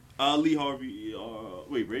Earl? Lee Harvey.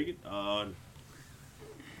 Wait, Reagan.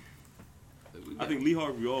 I think Lee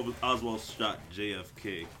Harvey Oswald shot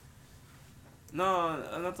JFK. No,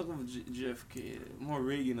 I'm not talking about JFK. More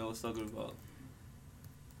Reagan I was talking about.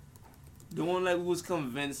 The one like who was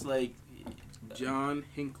convinced like John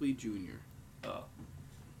Hinckley Jr.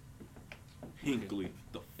 Hinckley,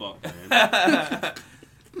 the fuck, man.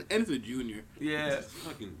 And it's a junior. Yeah. It's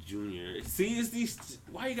fucking Junior. See, it's these.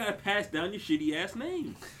 Why you gotta pass down your shitty ass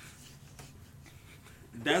name?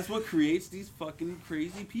 That's what creates these fucking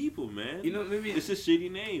crazy people, man. You know, maybe It's a shitty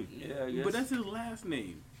name. Yeah, I guess. But that's his last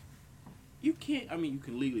name. You can't. I mean, you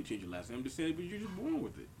can legally change your last name. I'm just saying, but you're just born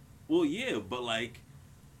with it. Well, yeah, but like,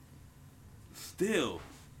 still,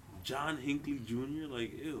 John Hinckley Jr.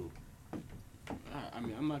 Like, ew. I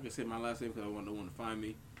mean, I'm not gonna say my last name because I want no one to find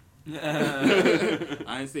me.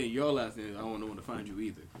 I ain't saying your last name. I don't want no one to find you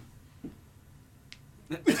either.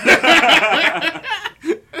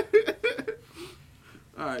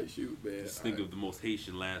 All right, shoot, man. Just think of the most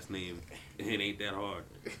Haitian last name. It ain't that hard.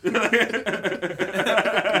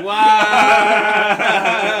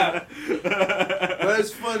 Wow. But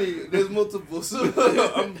it's funny. There's multiple, so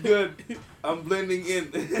I'm good. I'm blending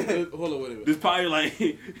in. Hold on, wait a minute. There's probably like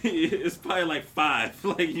it's probably like 5.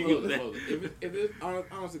 Like you Hold get on. If it's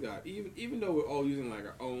honest to God, even though we're all using like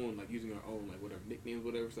our own, like whatever nicknames,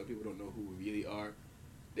 whatever, so people don't know who we really are,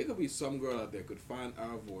 there could be some girl out there could find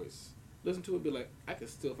our voice, listen to it, be like, I could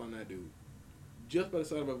still find that dude. Just by the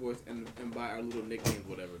sound of our voice and by our little nicknames,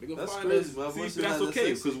 whatever. They gonna That's find crazy. us. My See, voice is that's not okay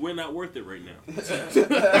sexy. because we're not worth it right now. We're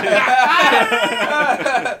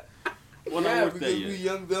Yeah, not worth because that we yet.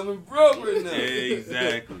 young, dumb, and broke right now.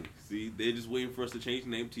 Exactly. See, they're just waiting for us to change the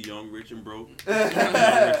name to Young, Rich, and Broke. Young,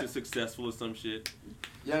 Rich, and Successful or some shit.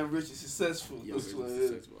 Young, rich, and successful. Yo, That's what it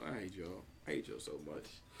is. I hate y'all. I hate y'all so much.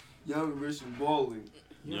 Young, rich, and balling.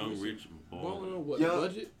 Young, Rich, and Balling Balling. on what? Young-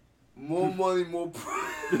 Budget? More money, more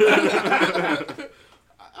I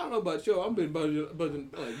don't know about y'all. I've been budget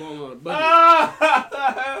like balling on a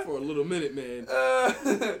budget for a little minute, man.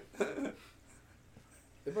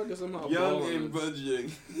 If I could somehow Young ball and on budgeting.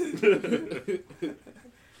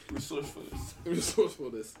 Resourcefulness.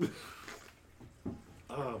 resourcefulness.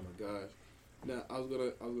 Oh my gosh. Now I was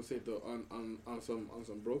gonna say though on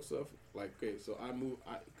some broke stuff. Like, okay, so I moved,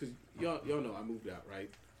 cause y'all know I moved out, right?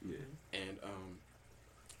 Yeah. And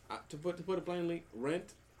to put it plainly,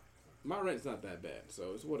 my rent's not that bad,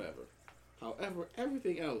 so it's whatever. However,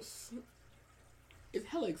 everything else is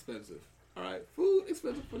hella expensive. All right, food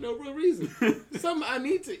expensive for no real reason. Something I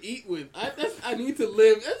need to eat with. I need to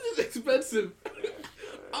live. That's just expensive.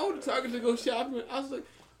 I went to Target to go shopping. I was like,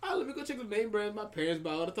 let me go check the name brand my parents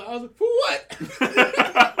buy all the time. I was like, for what?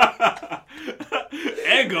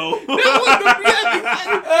 Ego.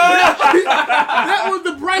 That was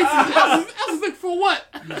the prices. I was like, for what?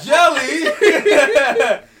 Jelly.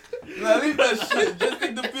 Now leave that shit. Just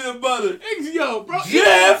take the peanut butter. Yo, bro.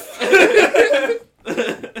 Jeff.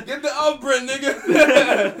 Get the outbreak, nigga.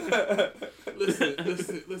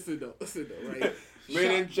 Listen though, right?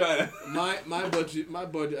 Made in China. My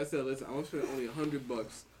budget. I said, listen, I'm gonna spend only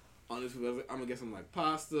 $100 on this. I'm gonna get some like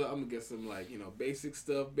pasta. I'm gonna get some like basic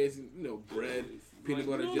stuff, bread, peanut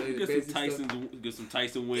butter jelly, Get basic some stuff. Get some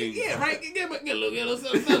Tyson wings. Yeah, right. Get a little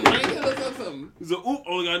something, right? Get a little something. He's like, oop,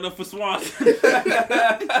 only got enough for Swan.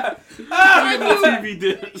 I the knew- TV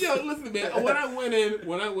dinners. Yo, listen, man. When I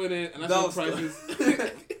went in, and I saw the prices.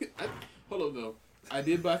 Hold up, though. I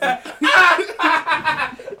did buy some.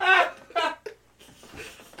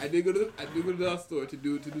 I did go to the dollar store to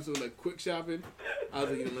do some like quick shopping. I was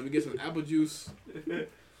like, let me get some apple juice.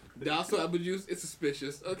 Dalso apple juice. It's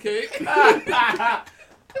suspicious, okay? How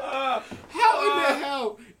in the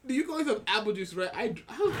hell do you call yourself apple juice, right?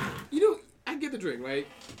 I get the drink, right?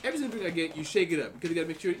 Every single drink I get, you shake it up because you gotta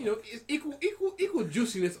make sure it's equal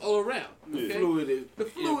juiciness all around. Okay? Fluid. The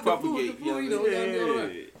fluid, gotta be all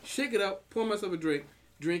around. Shake it up, pour myself a drink,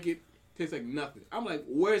 drink it, tastes like nothing. I'm like,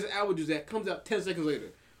 where's the apple juice at? Comes out 10 seconds later,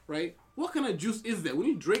 right? What kind of juice is that? When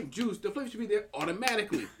you drink juice, the flavor should be there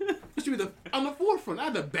automatically. It should be on the forefront,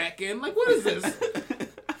 not the back end. Like, what is this?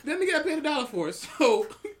 Then they gotta pay $1 for it. So,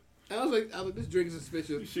 and I was like, this drink is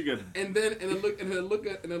suspicious. And then I look in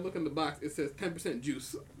the box. It says 10%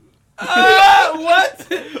 juice. What?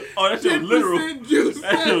 Oh, that's your literal. 10% juice.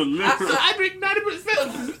 That's your literal. So I drink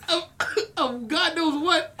 90% of God knows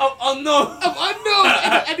what. Of unknown. Of unknown.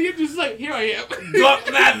 And the end just like, here I am.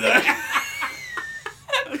 Dark matter.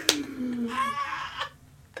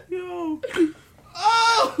 Yo.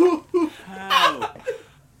 Oh. How?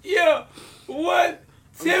 Yo, what?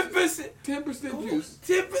 10%. 10% juice.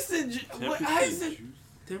 10% juice. What? How is it?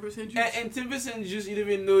 10% juice. And 10% juice, you don't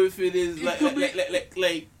even know if it is It like could be-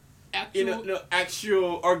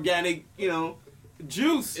 actual organic,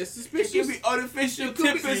 juice. It's It suspicious. can be artificial It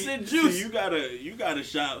could be- 10% juice. See, you gotta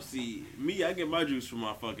shop. See, me, I get my juice from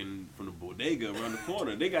the bodega around the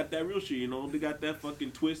corner. They got that real shit, They got that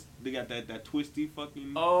fucking twist. They got that twisty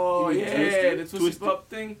fucking. Oh You mean yeah, Twister? the twisted Twisted? pop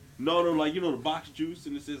thing. No, like the box juice,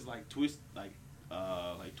 and it says like twist, like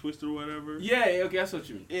Twister or whatever. Yeah, okay, that's what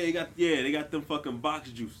you mean. Yeah, they got them fucking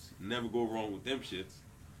box juice. Never go wrong with them shits.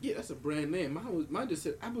 Yeah, that's a brand name. Mine just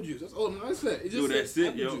said apple juice. That's all mine said. It just Yo, said that's it,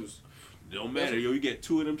 apple yo. juice. It don't matter, yo. You get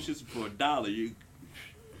 2 of them shits for $1.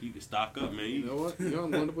 You can stock up, man. You know what? I'm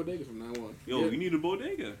going to bodega from now on. Yo, you need a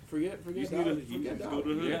bodega. Forget You need dollars. a- you Forget just dollars. go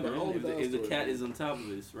to the- Yeah, Yeah, man. all If the dollar cat stores. is on top of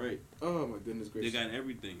this, right? Oh my goodness They gracious. got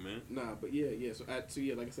everything, man. Nah, but yeah. So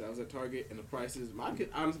like I said, I was at Target and the prices.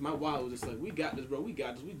 Honestly, my wallet was just like, we got this, bro. We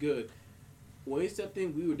got this. We good. When we stepped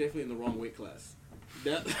in, we were definitely in the wrong weight class.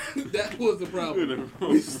 That was the problem.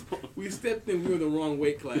 We stepped in, we were in the wrong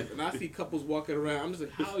weight class, and I see couples walking around. I'm just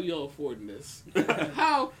like, how are y'all affording this?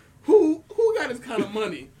 How? Who got this kind of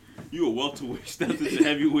money? You a welterweight stepped into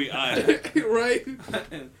heavyweight aisle. Right?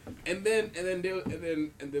 And then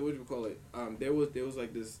what you call it? There was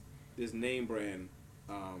like this name brand,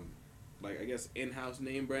 like I guess in-house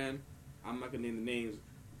name brand. I'm not gonna name the names,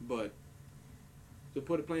 but to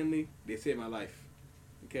put it plainly, they saved my life.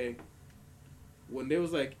 Okay. When there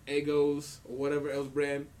was like Eggos or whatever else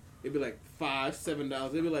brand, it'd be like $5,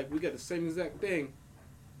 $7. They'd be like, we got the same exact thing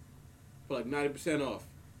for like 90% off.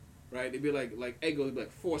 Right? They'd be like Eggos would be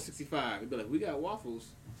like $4.65. They'd be like, we got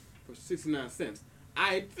waffles for 69 cents.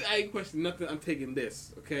 I ain't question nothing. I'm taking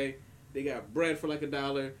this. Okay? They got bread for like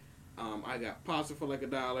 $1. I got pasta for like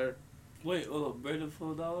 $1. Wait, bread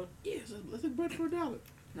for $1? Yeah, let's take bread for $1.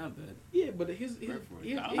 Not bad. Yeah, but his Bread for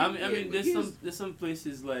 $1. I mean, there's some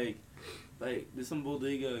places like there's some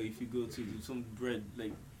bodega. If you go to some bread,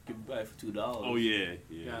 like you can buy it for $2. Oh yeah.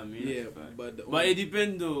 You know what I mean? Yeah, But but it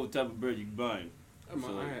depends though type of bread you buying.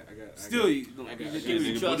 Still, you I got- can't Nigga,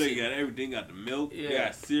 even trust they it. got everything. Got the milk. They Yeah.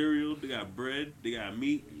 got cereal. They got bread. They got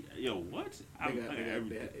meat. Yo, what? I got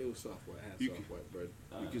everything. It was soft white. I had You soft can- white bread.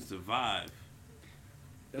 You can survive.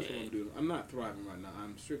 That's what I'm doing. I'm not thriving right now.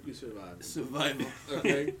 I'm strictly surviving. Survival.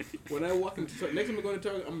 Okay. When I walk into Target, next time I'm going to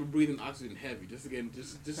Target, I'm gonna breathe in oxygen heavy. Just it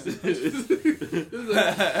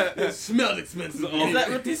smells expensive. Is that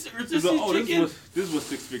rotisserie chicken? This was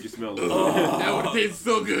 6 figure smell. Like. That would taste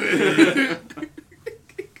so good.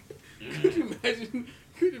 Could you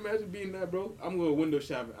imagine being that, bro? I'm going window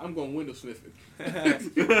shopping. I'm going window sniffing. That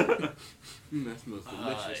smells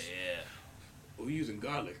delicious. Yeah. Oh, you using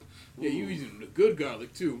garlic? Yeah, you using the good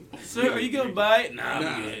garlic too. Sir, are you gonna buy it? Nah, Nah,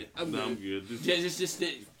 I'm good. I'm good. Just can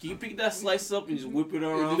you pick that slice up and just whip it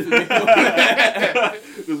around?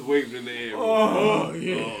 Just waving in the air. Oh,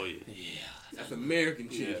 yeah. Oh yeah. That's American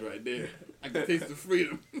cheese right there. I can taste the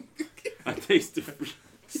freedom. I taste the free.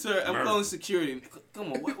 Sir, I'm calling security.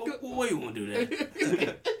 Come on, what you want to do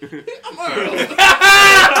that? I'm Earl.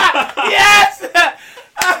 Yes!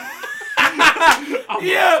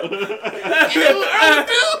 Yeah!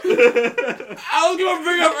 I was gonna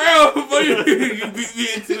bring up Earl before you beat me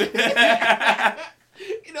into it.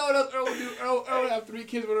 You know what else Earl would do? Earl would have 3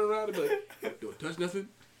 kids running around and be like, don't touch nothing,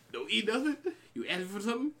 don't eat nothing. You ask for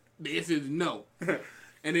something, the answer is no.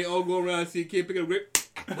 And they all go around and see a kid pick up a grape.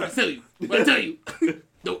 What I tell you,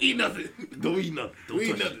 don't eat nothing. Don't eat nothing. Don't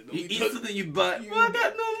eat nothing. Don't You eat eat nothing. something you buy. Well, I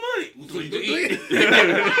got no money. Don't eat.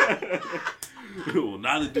 Well,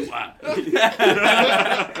 neither do I.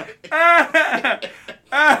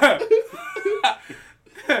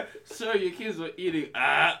 Sir, your kids were eating.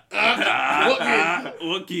 What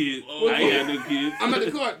kid? I ain't got no kids. I'm at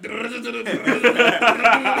the car.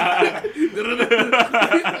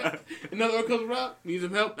 Another Earl comes around, needs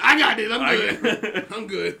some help. I got this. I'm good. I'm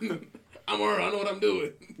good. I'm Earl. I know what I'm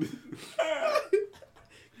doing.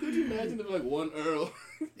 Could you imagine if like one Earl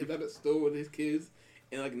is at a store with his kids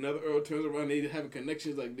and like another Earl turns around and they having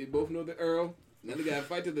connections, like they both know the Earl, and then they gotta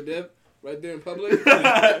fight to the death right there in public?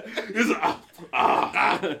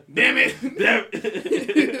 Damn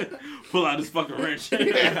it. Pull out this fucking wrench.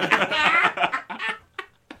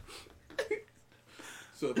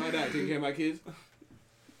 So if I die taking care of my kids,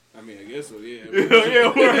 I mean, I guess so, yeah.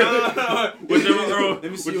 Whichever Earl,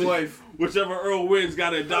 Let me see your wife. whichever Earl wins,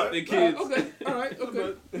 gotta adopt their kids. Okay, all right,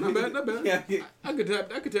 okay. Not bad, not bad. I could tap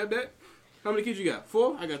that. How many kids you got?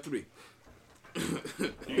 4? I got 3.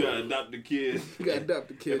 You gotta adopt the kids. You gotta adopt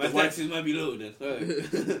the kids. My taxes might be low then.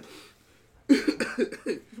 Sorry.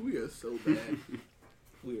 We are so bad.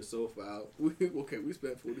 We are so foul. We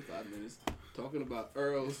spent 45 minutes talking about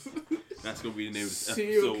Earls, That's gonna be the name of this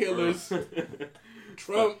serial episode. killers,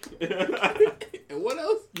 Trump, and what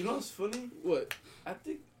else? You know what's funny? What? I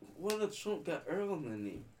think one of the Trump got Earl in the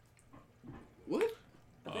name. What?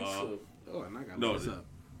 I think so. Oh, and I gotta No, look this up.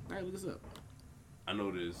 I gotta look this up. I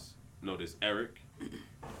know there's Eric,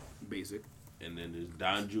 Basic. and then there's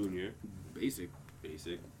Don Jr. Basic.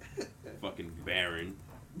 Fucking Baron.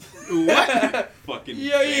 What? Fucking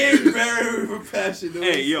Yeah, he ain't very with passion.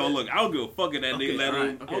 Hey, yo, look, I don't give a fuck if that Okay, nigga. Let alright,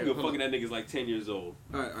 him. I okay, don't give a hold fuck if that nigga's like 10 years old.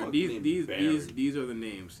 All right. Fucking These Baron. are the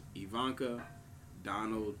names: Ivanka,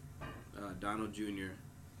 Donald, Donald Jr.,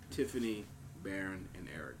 Tiffany, Barron, and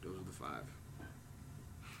Eric. Those are the 5.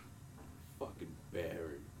 Fucking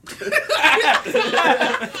Baron.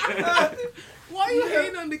 Why you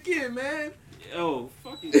hating on the kid, man? Yo,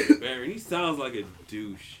 fucking Baron. He sounds like a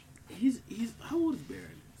douche. He's how old is Barron?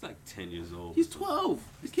 He's like 10 years old. He's 12.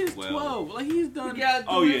 This kid's 12. Like he's We done. gotta do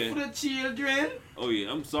Oh, it yeah. for the children. Oh yeah,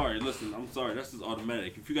 I'm sorry. Listen, I'm sorry. That's just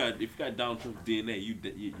automatic. If you got Donald Trump's DNA,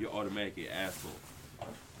 you're automatically an asshole.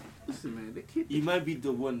 Listen, man, the kid. You might be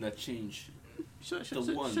the one that changed Shut the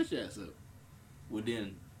one. your ass up.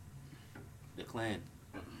 within the clan.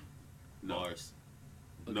 No. Bars.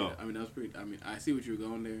 Okay, No. I mean, that was pretty. I mean, I see what you were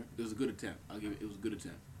going there. It was a good attempt. I'll give it. It was a good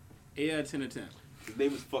attempt. 8 out of 10 attempt. His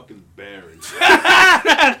name is fucking Baron.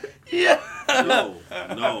 Yeah. No.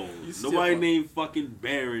 You still Nobody fuck- named fucking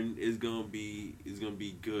Baron is gonna be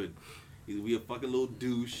good. He's gonna be a fucking little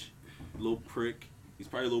douche, little prick. He's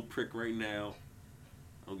probably a little prick right now.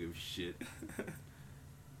 I don't give a shit.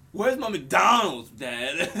 Where's my McDonald's,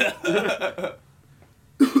 Dad?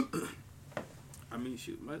 I mean,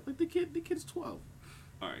 shoot, like the kid's 12.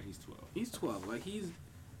 All right, he's 12. He's 12. Like he's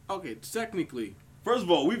okay. Technically, First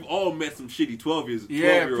of all, we've all met some shitty 12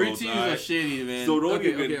 yeah, year olds. preteens are shitty, man. So don't Okay,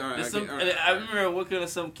 even. okay, all right. There's some, all right. I remember working at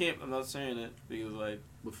some camp. I'm not saying it because like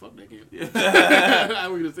But fuck that camp. Yeah. I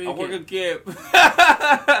work the same I work camp. at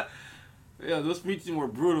camp. Yeah, those preaching were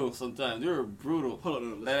brutal sometimes. They were brutal. Hold on,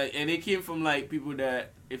 no, listen. And they came from like people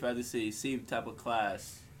that, if I had to say, same type of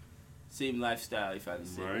class, same lifestyle. If I had to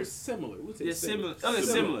say, Right. It's similar. We'll say they're similar. similar. Okay,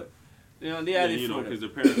 similar. You know, they Yeah, had it you know, for because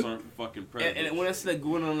them. their parents aren't fucking presidents. And when it's like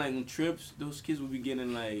going on like on trips, those kids will be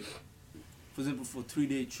getting like, for example, for a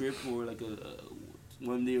 3-day trip or like a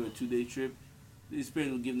 1 day or 2 day trip, these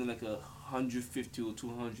parents will give them like 150 or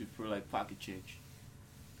 200 per like pocket change.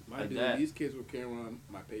 My like dude, that. these kids were carrying around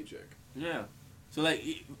my paycheck. Yeah. So like,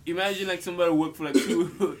 imagine like somebody work for like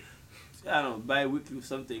 2, I don't know, bi-weekly or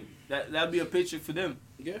something. That'd be a paycheck for them.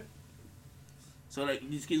 Yeah. So like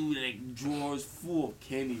these kids with like drawers full of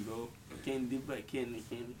candy, bro. Candy, but candy.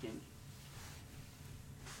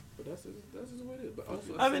 But that's just what it is. But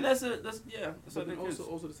also, I mean that's what But it is.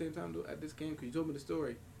 also at the same time, though, at this camp, because you told me the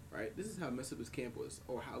story, right? This is how messed up this camp was,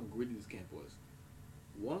 or how gritty this camp was.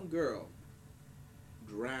 One girl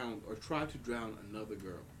drowned or tried to drown another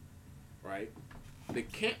girl, right? The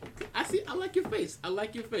camp. I like your face. All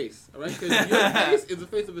right, because your face is the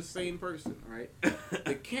face of a sane person, all right?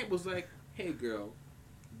 The camp was like, "Hey, girl,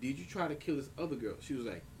 did you try to kill this other girl?" She was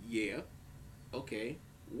like, "Yeah." Okay,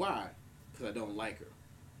 why? Because I don't like her.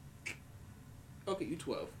 Okay, you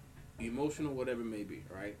 12. Emotional, whatever it may be,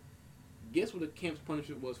 right? Guess what the camp's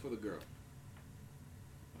punishment was for the girl?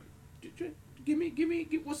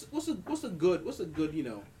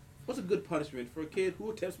 What's a good punishment for a kid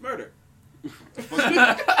who attempts murder?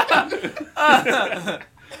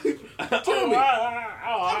 Tell me.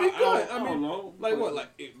 I mean, like what? Like,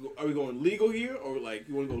 are we going legal here, or like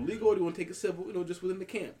you want to go legal, or do you want to take a civil? You know, just within the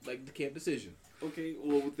camp, like the camp decision. Okay,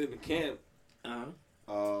 well, within the camp,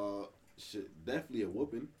 shit, definitely a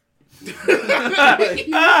whooping.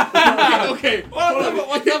 Okay.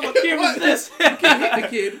 What type of kid was this? You can't hit the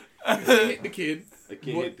kid. You can't hit the kid. I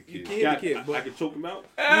can't But hit the kid. you can't hit the kid, I but- can choke him out.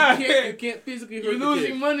 You can't physically hurt You're the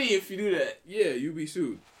losing kid. money if you do that. Yeah, you'll be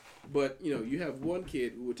sued. But you know, you have one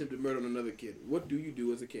kid who attempted murder on another kid. What do you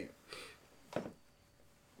do as a camp?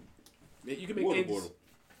 You can make Water any- bottle.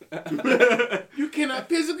 You cannot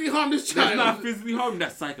physically harm this That's child. not physically harm.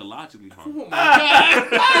 That's psychologically harm. Oh my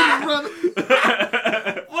god,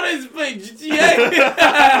 brother! What is it playing GTA?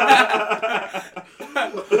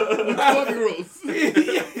 12-year-olds.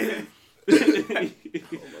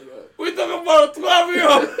 We talking about a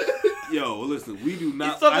 12-year-old. Yo, listen, we do He's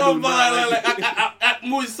not. talking I do about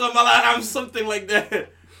I'm something like that.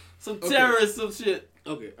 Some Okay. terrorist, some shit.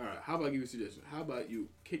 Okay, all right. How about I give you a suggestion? How about you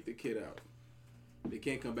kick the kid out? They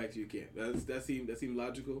can't come back to your camp. That seemed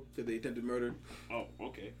logical because they attempted murder. Oh,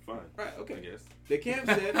 okay, fine. Right, okay. I guess. The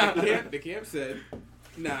camp said,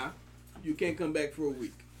 nah, you can't come back for a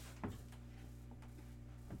week.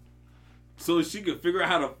 So she could figure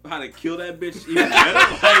out how to kill that bitch even better.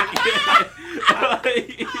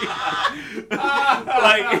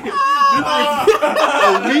 Like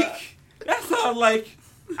a week. That sounds like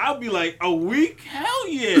I'll be like, a week? Hell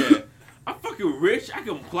yeah. I'm fucking rich. I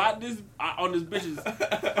can plot this on this bitch's.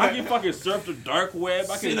 I can fucking surf the dark web.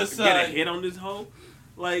 I can get a hit on this hoe.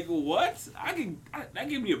 Like, what? That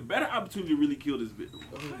gave me a better opportunity to really kill this bitch. Oh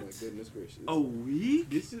my goodness gracious. A week?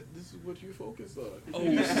 This is what you focus on. A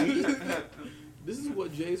week? This is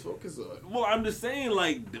what Jay's focused on. Well, I'm just saying,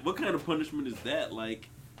 like, what kind of punishment is that? Like,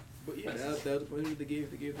 But yeah, that was the punishment they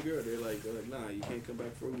gave the girl. They're like, nah, you can't come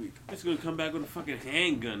back for a week. it's gonna come back with a fucking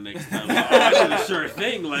handgun next time. Like, oh, that's a sure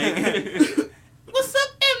thing. Like, What's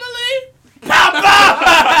up, Emily?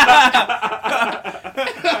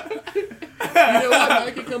 You know what? Now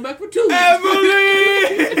I can come back for 2 weeks.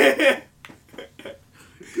 Emily!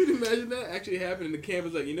 Could you imagine that actually happening? The camp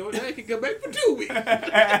was like, you know what? Now I can come back for 2 weeks.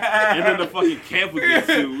 and then the fucking camp would get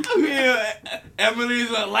sued. Yeah,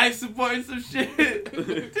 Emily's on life support and some shit.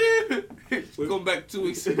 We're going back 2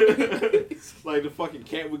 weeks. Like, the fucking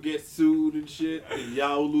camp would get sued and shit, and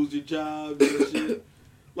y'all would lose your jobs and shit.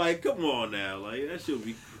 Like, come on now. Like, that shit would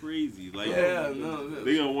be crazy. Like, Yeah, no.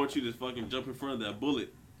 they gonna want you to fucking jump in front of that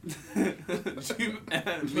bullet. For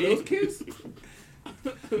those kids,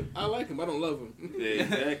 I like them. I don't love them. Yeah,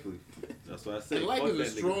 exactly. That's what I say. And like Fuck is a that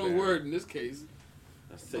nigga strong Barron. word in this case.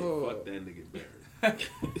 I say, Oh. fuck that nigga Barron.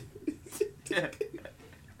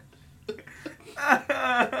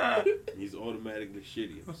 He's automatically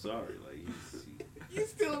shitty. I'm sorry. Like, You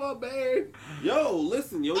still my man. Yo,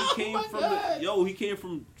 listen, yo, he Oh came my from God. he came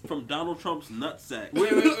from Donald Trump's nutsack.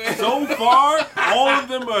 Wait. So far, all of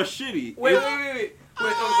them are shitty. Wait.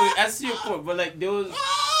 I see your point, but like there was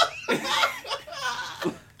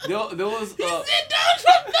there was I'm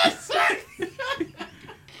sorry.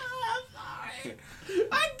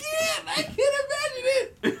 I can't imagine it.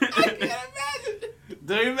 I can't imagine it.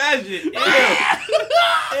 don't imagine it. Yeah.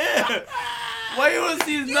 Yeah. Why you wanna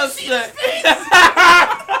see his nuts? You see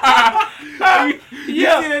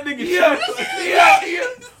that nigga shit? Yeah.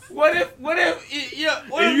 What if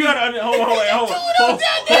And you gotta hold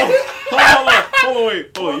on,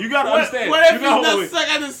 wait. You gotta understand. What if you his gotta nuts suck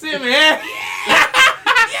at the same hair?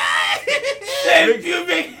 Shit, you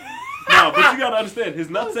make. No, but you gotta understand. His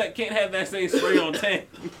nutsack can't have that same spray on tank.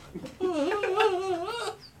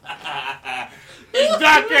 It's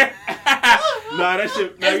darker. Nah, that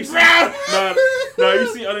shit. Nah, It's brown. Nah, you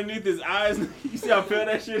see underneath his eyes. You see how pale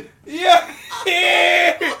that shit? Yeah.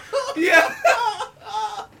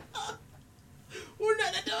 We're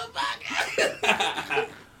not a dumb podcast.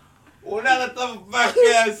 We're not a tough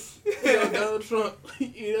podcast. Yo, Donald Trump,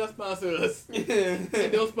 you don't sponsor us. You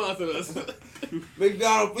don't sponsor us.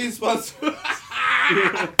 McDonald, please sponsor us.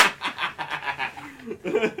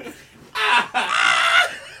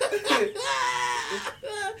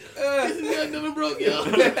 This is young never broke, yo.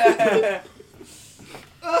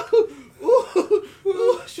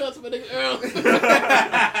 Shots my nigga Earl.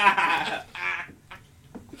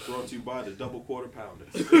 Brought to you by the double quarter pounder.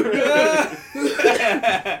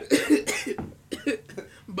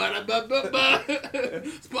 Ba-da-ba-ba-ba.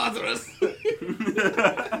 Sponsor us.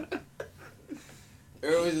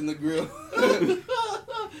 Arrows in the grill.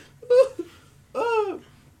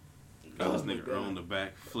 Got this nigga Earl in the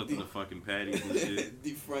back, flipping the fucking patties and shit.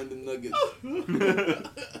 Deep frying the nuggets.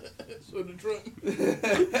 So the Trump.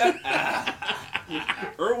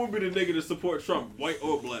 Earl would be the nigga to support Trump, white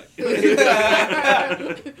or black.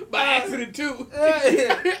 By accident, too.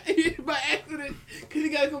 By accident. Because he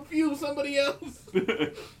got confused with somebody else.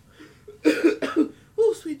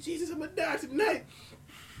 Oh, sweet Jesus, I'm going to die tonight.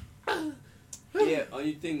 Yeah,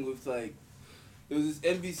 only thing with like, there was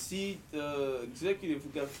this NBC executive who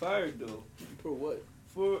got fired though. For what?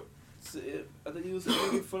 I thought he was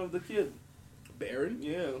making fun of the kid. Barron?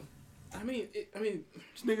 Yeah. I mean,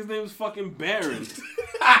 This nigga's name is fucking Barron.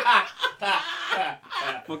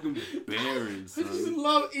 Fucking Barron, I just son.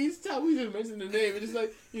 love each time we just mention the name. It's just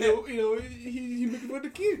like, he making fun of the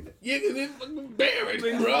kid. Yeah, because it's fucking Barron,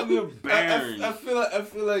 bro. Fucking Barron. I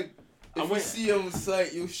feel like if you see him on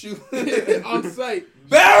site, you'll shoot On site.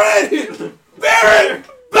 Barron! Barron!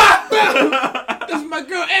 This is my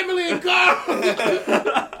girl Emily and Carl.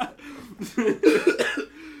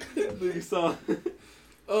 Nigga sound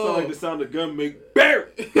Oh, like the sound of gun make. Barron!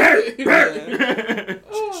 Barron!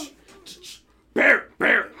 oh. Barron!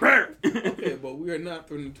 Okay, but we are not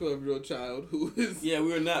from the 12-year-old child who is. Yeah,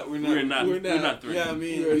 we're not We're not Yeah, threatening. I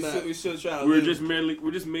mean, We're we not. still trying to We're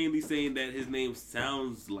live. just mainly saying that his name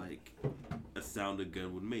sounds like a sound a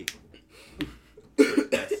gun would make.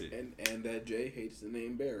 That's it. And that Jay hates the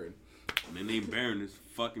name Barron. And the name Barron is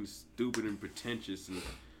fucking stupid and pretentious and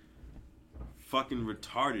fucking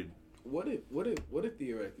retarded. What if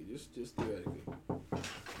theoretically, just theoretically.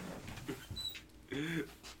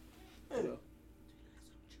 Hello.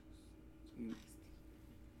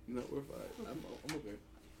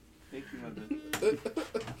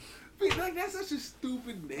 Like, that's such a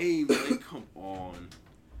stupid name. Like, come on.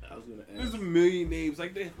 I was gonna There's ask. a million names.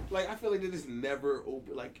 Like, I feel like they just never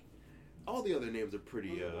open. Like, all the other names are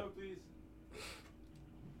pretty.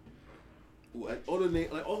 Like all the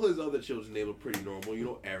like all his other children's names are pretty normal. You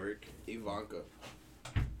know, Eric. Ivanka.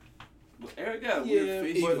 But Eric got a Yeah, weird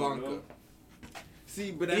face. Ivanka. Bro.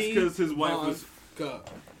 See, but that's because his wife was. Ivanka.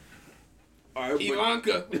 All right,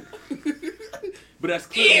 Ivanka. but that's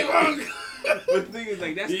clear. Ivanka. But the thing is,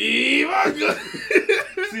 like, that's. Ivanka.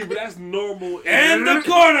 See, but that's normal. In the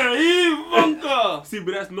corner, Ivanka. See,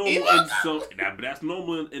 but that's normal in some. But that's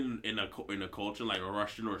normal in a culture like a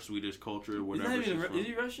Russian or Swedish culture, or He's whatever. not even. she's from. Is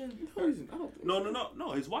he Russian? I don't think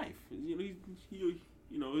No. His wife.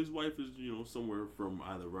 His wife is somewhere from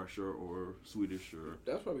either Russia or Swedish or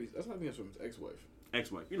That's not from his ex-wife.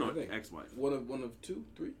 ex-wife. I think. Ex-wife. One of 2,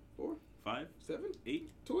 3, 4, 5, 7, 8.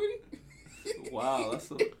 20. Wow, that's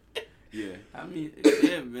a. Yeah. I mean,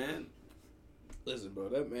 yeah, man. Listen, bro,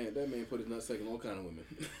 that man put his nutsack in all kind of women.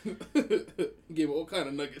 He gave him all kind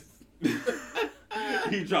of nuggets.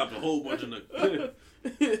 He dropped a whole bunch of nuggets.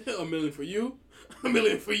 $1 million for you. $1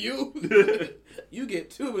 million for you. You get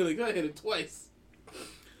 $2 million. Go ahead and twice.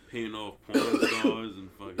 Paying off porn stars and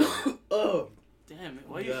fucking Oh, Damn it.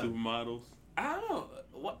 Why you? supermodels. I don't know.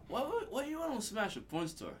 What you want to smash a porn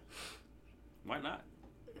star? Why not?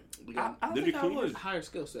 I don't Did think it I clean? would. higher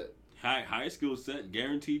skill set. High skill set,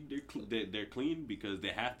 guaranteed they're clean because they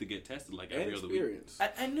have to get tested like And every other week. experience.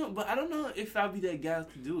 I know, but I don't know if I'll be that guy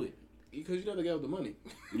to do it. Because you're not the guy with the money.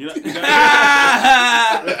 You know, You're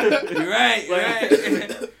right. You're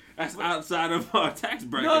right. that's outside of our tax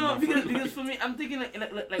bracket. No, my friend. because for me, I'm thinking like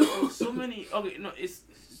oh, so many. Okay, no,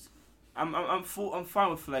 I'm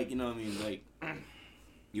fine with like what I mean, like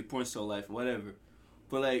your porn star life, whatever.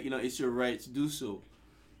 But like it's your right to do so.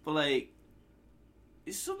 But like,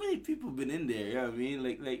 it's so many people been in there. You know what I mean?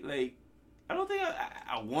 Like, I don't think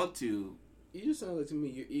I want to. You just sound like to me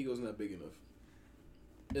your ego's not big enough.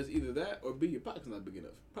 It's either that or B, your pocket's not big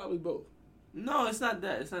enough. Probably both. No, it's not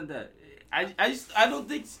that. It's not that. I don't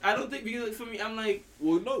think because like, for me, I'm like.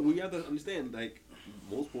 Well, no, we have to understand, like,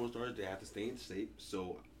 most porn stars, they have to stay in shape,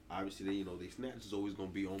 so obviously, they snatch is always going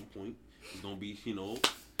to be on point. It's going to be,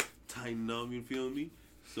 tightened up, you feel me?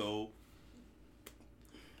 So,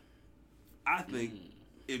 I think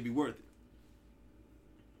it'd be worth it.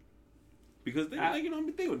 Because they,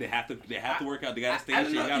 they have to work out. They gotta stay in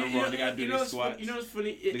shape. They gotta run. They gotta do their squats. You know what's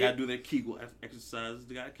funny? They gotta do their Kegel exercises.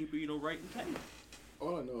 They gotta keep it, right and tight.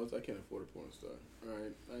 All I know is I can't afford a porn star.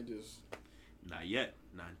 Alright? I just... Not yet.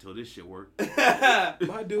 Not until this shit works.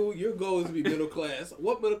 My dude, your goal is to be middle class.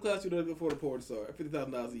 What middle class you don't afford a porn star?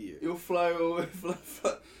 $50,000 a year. You'll fly over.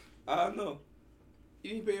 I don't know.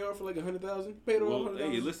 You didn't pay her for like $100,000? Pay her Well, $100,000?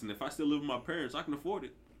 hey, listen. If I still live with my parents, I can afford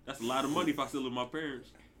it. That's a lot of money if I still live with my parents.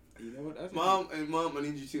 You know what? That's Mom, I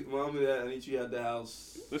need you at the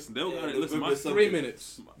house. Listen, they don't Yeah, gotta listen. My November 3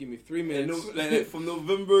 minutes. Give me 3 minutes. From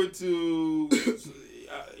November to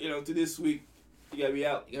to this week, you gotta be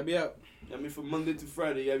out. You gotta be out. I mean, from Monday to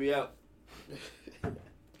Friday, you gotta be out.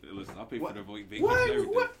 Listen, I'll pay for the vacation. Why? And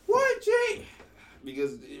everything. Why, Jay?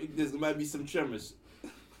 Because there might be some tremors.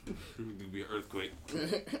 It'll be an earthquake.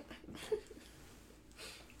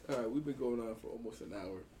 Alright, we've been going on for almost an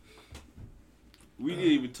hour. We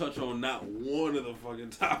didn't even touch on not one of the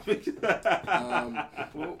fucking topics.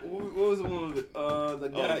 What was the one? The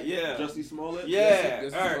guy. Yeah. Jussie Smollett. Yeah.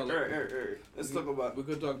 Jussie All right. Smollett. Let's talk about. We're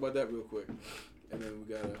gonna talk about that real quick, and then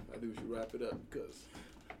I think we should wrap it up because,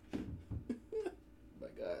 my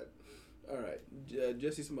God. All right,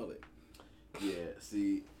 Jussie Smollett. Yeah.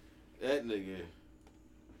 See, that nigga.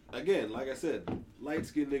 Again, like I said, light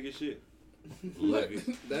skinned nigga shit. Love it.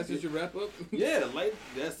 That's just your wrap up. Yeah, like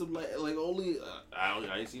that's some like only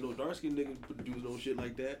I ain't seen no dark skinned nigga do no shit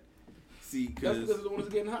like that. See, That's cause because they're the ones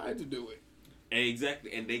getting hired to do it.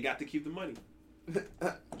 exactly, and they got to keep the money.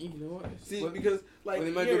 You know what? See, because like Well,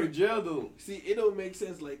 they might go to jail though. See, it don't make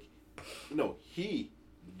sense. Like, no,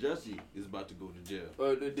 Jussie is about to go to jail.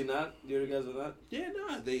 Or they not? The other guys are not. Yeah,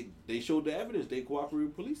 nah, they showed the evidence. They cooperated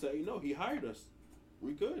with police. Like, he hired us.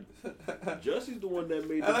 We good. Jussie's the one that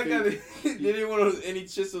made. I like how they didn't want any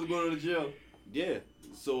chance of going to jail. Yeah.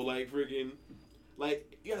 So like freaking,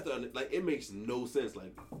 like you have to like it makes no sense.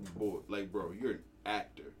 Like, bro, you're an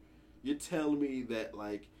actor. You're telling me that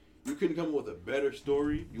like you couldn't come up with a better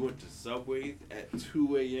story. You went to Subway at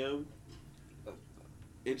 2 a.m.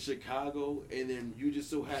 in Chicago, and then you just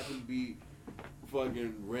so happen to be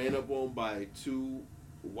fucking ran up on by 2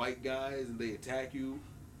 white guys, and they attack you.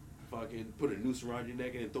 Fucking put a noose around your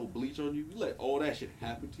neck and throw bleach on you. You let all that shit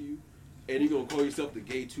happen to you, and you gonna call yourself the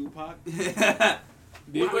gay Tupac?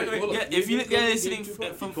 Wait, hold yeah, up. if you Did guys he listening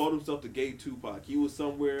Tupac? He from called himself the gay Tupac. He was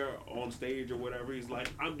somewhere on stage or whatever. He's like,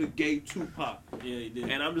 I'm the gay Tupac. yeah, he did.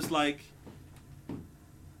 And I'm just like,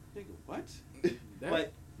 nigga, what?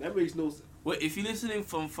 Like, that makes no sense. Well, if you're listening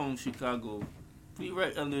from Chicago, please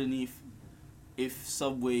write underneath if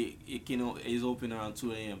Subway is open around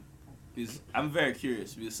 2 a.m. Because I'm very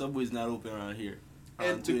curious because Subway's not open around here around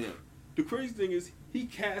And 2 a.m. The crazy thing is, he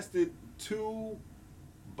casted two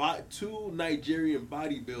Nigerian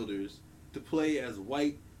bodybuilders to play as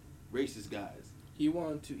white racist guys. He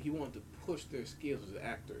wanted to push their skills as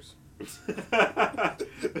actors.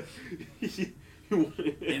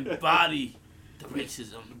 Embody the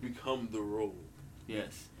racism. Become the role.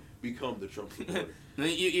 Yes. Become the Trump supporter.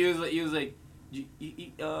 He was like,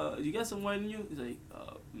 you got some white in you? He's like,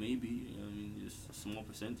 maybe. You know what I mean? Just a small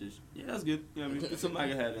percentage. Yeah, that's good. You know what I mean? Put some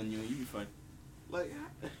MAGA hat on you and you'll be fine. Like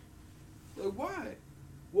why?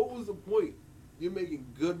 What was the point? You're making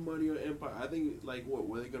good money on Empire. I think like what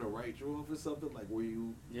were they gonna write you off or something? Like were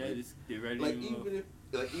you? Yeah, like, just get ready. like even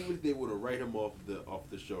if they would have write him off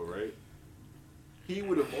the show, right? He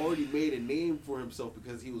would have already made a name for himself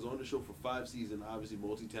because he was on the show for 5 seasons. Obviously,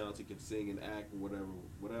 multi-talented, can sing and act and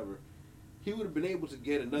whatever. He would have been able to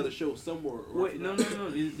get another show somewhere. Wait, no.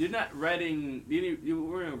 You're not writing. You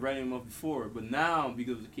weren't writing him off before, but now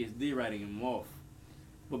because of the case, they're writing him off.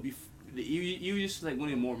 But you just like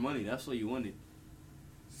wanted more money. That's what you wanted.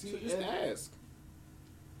 See, So just ask.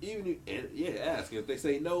 Ask. If they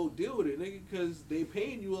say no, deal with it, nigga, because they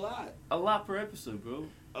paying you a lot. A lot per episode, bro.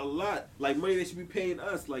 A lot. Like money they should be paying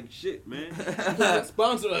us like shit, man.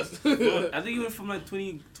 Sponsor us. I think it went from like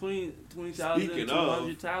 20,000 Speaking to of-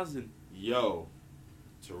 100,000. Yo,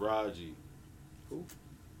 Taraji. Who?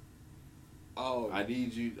 Oh, I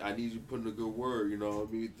need you putting a good word, you know what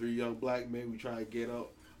I mean? 3 young black men, we trying to get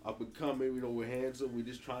up and coming, you know, we're handsome, we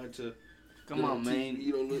just trying to Come on, man. TV,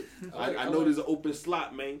 you know, look, I I know like- there's an open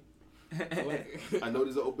slot, man. I like- I know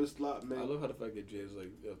there's an open slot, man. I love how the fact that Jay's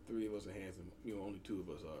like, 3 of us are handsome. You know, only 2 of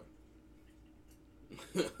us are.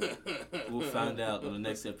 We'll find out on the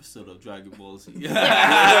next episode of Dragon Ball Z. You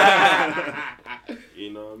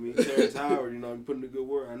know what I mean? Terrence Howard, you know, I'm putting a good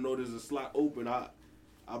word. I know there's a slot open.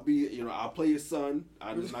 I'll be, you know, I'll play your son.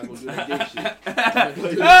 I'm just not gonna do that gay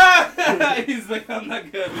shit. He's like, I'm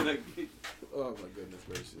not gonna be like. Oh my goodness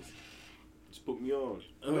gracious. Just put me on.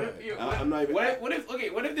 What I'm not even.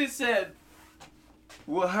 what if they said,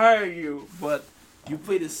 we'll hire you, but you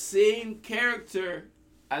play the same character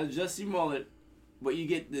as Jussie Mullet, but you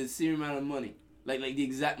get the same amount of money, like the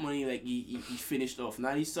exact money like he finished off.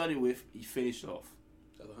 Not he started with, he finished off.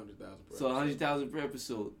 That's 100,000 per So 100,000 per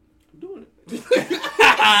episode. I'm doing it. You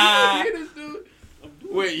hear this dude?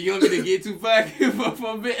 Wait, you gonna be the gay Tupac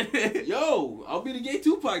for a bit? Yo, I'll be the gay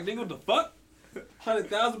Tupac, nigga. What the fuck?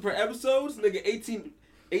 100,000 per episodes, nigga.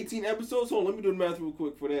 18 episodes. Hold on, let me do the math real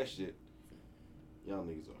quick for that shit. Y'all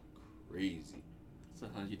niggas are crazy. It's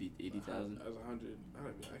 180,000. That was 100. I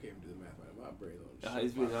can't even do the math. My brain on.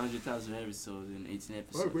 He's been 100,000 episodes in 18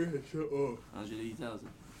 episodes. brain shut off. 180,000.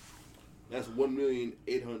 That's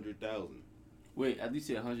 1,800,000. Wait, I did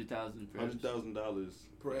say 100,000 per episode. $100,000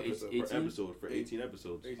 Per episode. per 18? episode for 18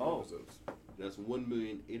 episodes. 18 Oh. episodes. That's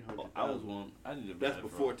 1,800,000. Oh, I was wrong. I did it. That's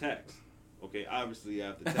before tax. Okay, obviously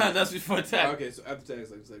after tax. That's before tax. Okay, so after tax,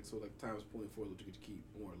 like times 0.4, what you get to keep,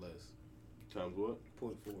 more or less. Times what?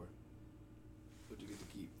 0.4. What you get to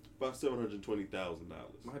keep. About $720,000.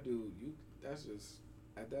 My dude, that's just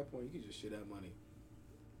at that point you can just shit out money.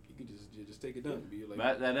 You can just take it done. Be like,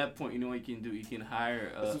 But at that point, you know what you can do? You can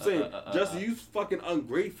hire. That's what I'm saying. Justin, you fucking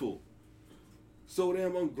ungrateful. So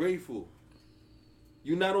damn ungrateful.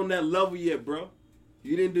 You not on that level yet, bro.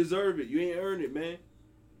 You didn't deserve it. You ain't earned it, man.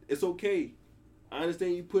 It's okay. I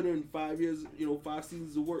understand you put in 5 years, 5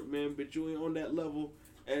 seasons of work, man, but you ain't on that level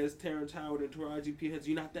as Terrence Howard and Taraji P.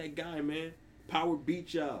 Henson. You're not that guy, man. Power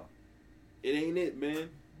beat y'all. It ain't it, man.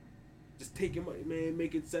 Just taking money, man,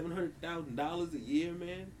 making $700,000 a year,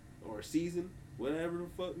 man, or a season, whatever the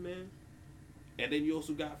fuck, man. And then you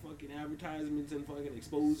also got fucking advertisements and fucking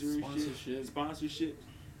exposure and shit, sponsorship,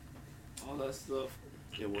 all that stuff.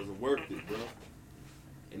 It wasn't worth it, bro.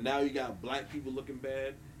 And now you got black people looking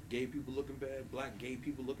bad, gay people looking bad, black gay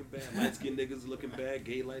people looking bad, light skinned niggas looking bad,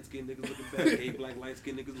 gay light skinned niggas looking bad, gay black light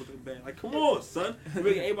skinned niggas looking bad. Like, come on, son. You're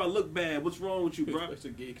making everybody look bad. What's wrong with you, bro?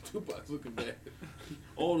 especially gay Tupac's looking bad.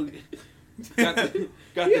 All the, got the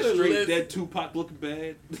He had a straight list. dead Tupac looking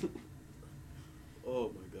bad. Oh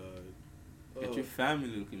my god. Get your family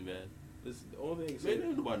looking bad. Listen, the only thing I can Man, say,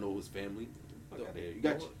 ain't nobody know his family. Fuck the, out here. You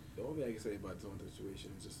got the only thing I can say about this whole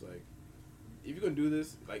situation is just like, if you're gonna do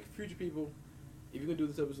this, like future people, if you're gonna do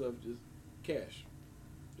this type of stuff, just cash.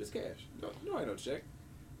 Just cash. No, I don't check.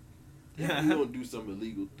 If you don't do something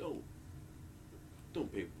illegal,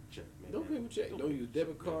 don't pay with check, man. Don't pay with check. Don't use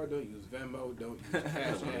debit card. Don't use Venmo. Don't use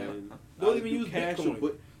Cash App. Man. Don't Either even do use cash or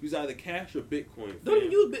Bitcoin. use either cash or Bitcoin. Don't fam.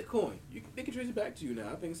 even use Bitcoin. They can trace it back to you now.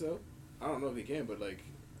 I think so. I don't know if they can, but like,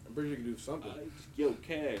 I'm pretty sure you can do something. Yo,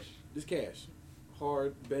 cash. Just cash.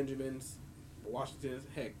 Hard Benjamins, Washingtons,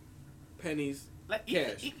 heck, pennies. Like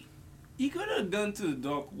Cash. He could have gone to the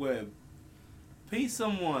dark web, pay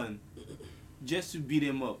someone just to beat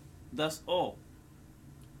him up. That's all.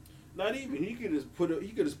 Not even. He could just put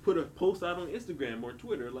a post out on Instagram or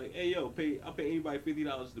Twitter like, "Hey, yo, I'll pay anybody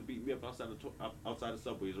 $50 to beat me up outside the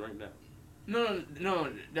subways right now." No,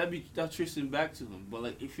 that's tracing back to them. But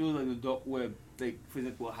like, if you like the dark web, like for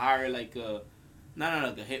example, hire like a, not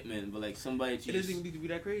like a hitman, but like somebody to It doesn't even need to be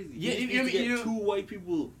that crazy. Yeah, he I needs to mean, get two white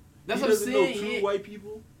people. That's he what I'm doesn't saying. know two white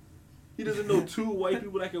people. He doesn't know two white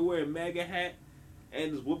people that can wear a MAGA hat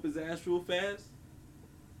and just whoop his ass real fast,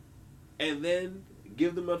 and then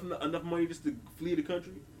give them enough money just to flee the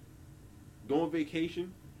country, go on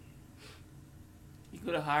vacation. You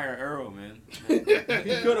could have hired Earl, man. He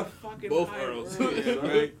could have fucking Both hired Earls. Earl, Yeah, son.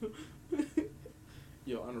 right.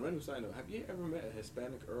 Yo, on a random side note, have you ever met a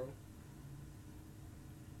Hispanic Earl?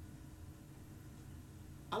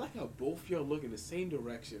 I like how both y'all look in the same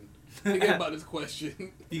direction thinking about this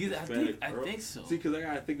question. Because Hispanic I Earl. think so. See, because I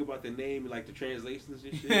gotta think about the name, like the translations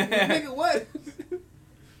and shit. Nigga, what?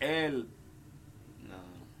 El. No.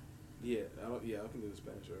 Yeah, I can do the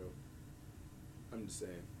Spanish Earl. I'm just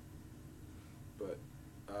saying. But,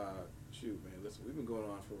 shoot, man, listen, we've been going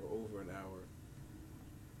on for over an hour.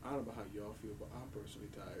 I don't know about how y'all feel, but I'm personally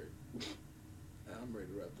tired. And I'm ready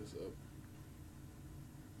to wrap this up.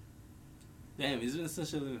 Damn, it's been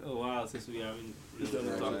such a while since we haven't We've done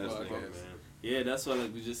really that talked last about podcast. it. Yeah, that's why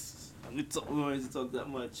like we wanted to talk that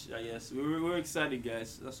much. I guess we're excited,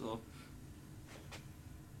 guys. That's all.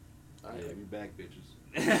 All Yeah, right. be back, bitches.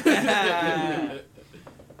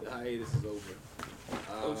 The hiatus is over.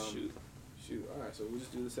 Oh shoot. Shoot. All right, so we'll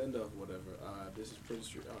just do the send off, whatever. This is Prince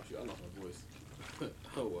Street. Oh shoot, I lost my voice.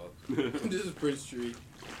 Oh well. This is Prince Street.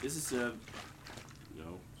 This is Yo,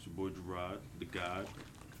 it's your boy Gerard, the God.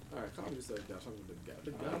 All right, calm yourself down. Talking about the guy.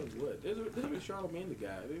 The guy is what? There's a Charlamagne the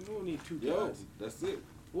guy. We don't need two Yo, gods. that's it.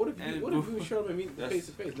 What if you and Charlamagne meet That's- face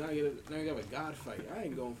to face? Now you have a god fight. I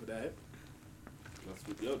ain't going for that. That's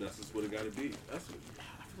just what it gotta be. That's what, I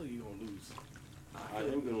feel like you're gonna lose. I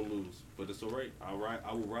am gonna lose, but it's alright. I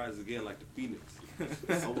will rise again like the Phoenix.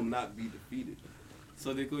 I will not be defeated.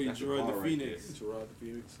 So they call you That's a Gerard bar the right Phoenix. Gerard the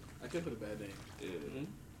Phoenix. I can't put a bad name. Yeah. Mhm.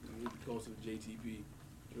 It goes to the JTP.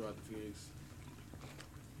 Gerard the Phoenix.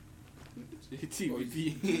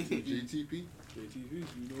 TVP. JTP. JTP, you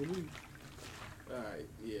know me. Alright,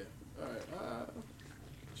 yeah. Alright,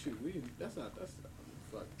 shoot, that's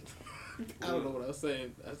fuck. I don't know what I was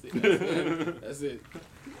saying. That's it. That's it.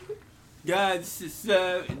 Guys, this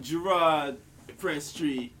is Gerard Prince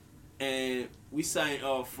Street, and we sign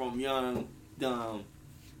off from Young, Dumb,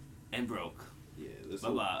 and Broke. Yeah. Bye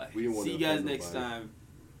bye. We didn't want See to you guys offend next nobody. time.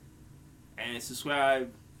 And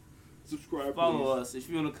subscribe, Subscribe, follow please. us. If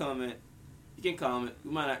you want to comment, you can comment.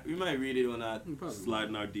 We might read it or not. Slide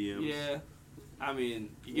in our DMs. Yeah. I mean,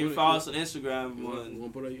 you can Wanna- follow us on Instagram. You want to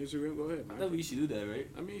put on your Instagram? Go ahead, I man. thought we should do that, right?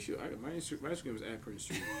 I mean, sure. My Instagram is at Prince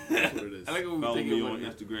Street. That's what it is. I like what we Follow thinking me about on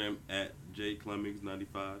that. Instagram at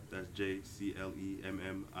jclemmings95. That's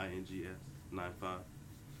JCLEMMINGS 95.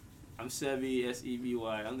 I'm Sebi,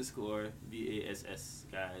 SEBY_BASS,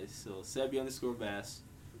 guys. So Sebi_Bass.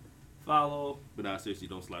 Follow. But I seriously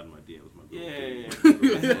don't slide in my DMs, my Yeah.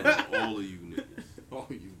 All of you niggas. Oh,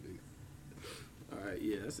 you niggas. All right,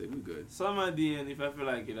 yeah, that's it. We good. Slide my DM if I feel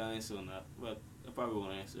like it. I answer or not, but I probably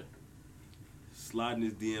won't answer. Slide in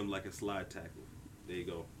his DM like a slide tackle. There you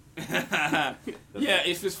go. Yeah,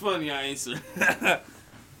 if it's funny, I answer. All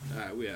right, we out.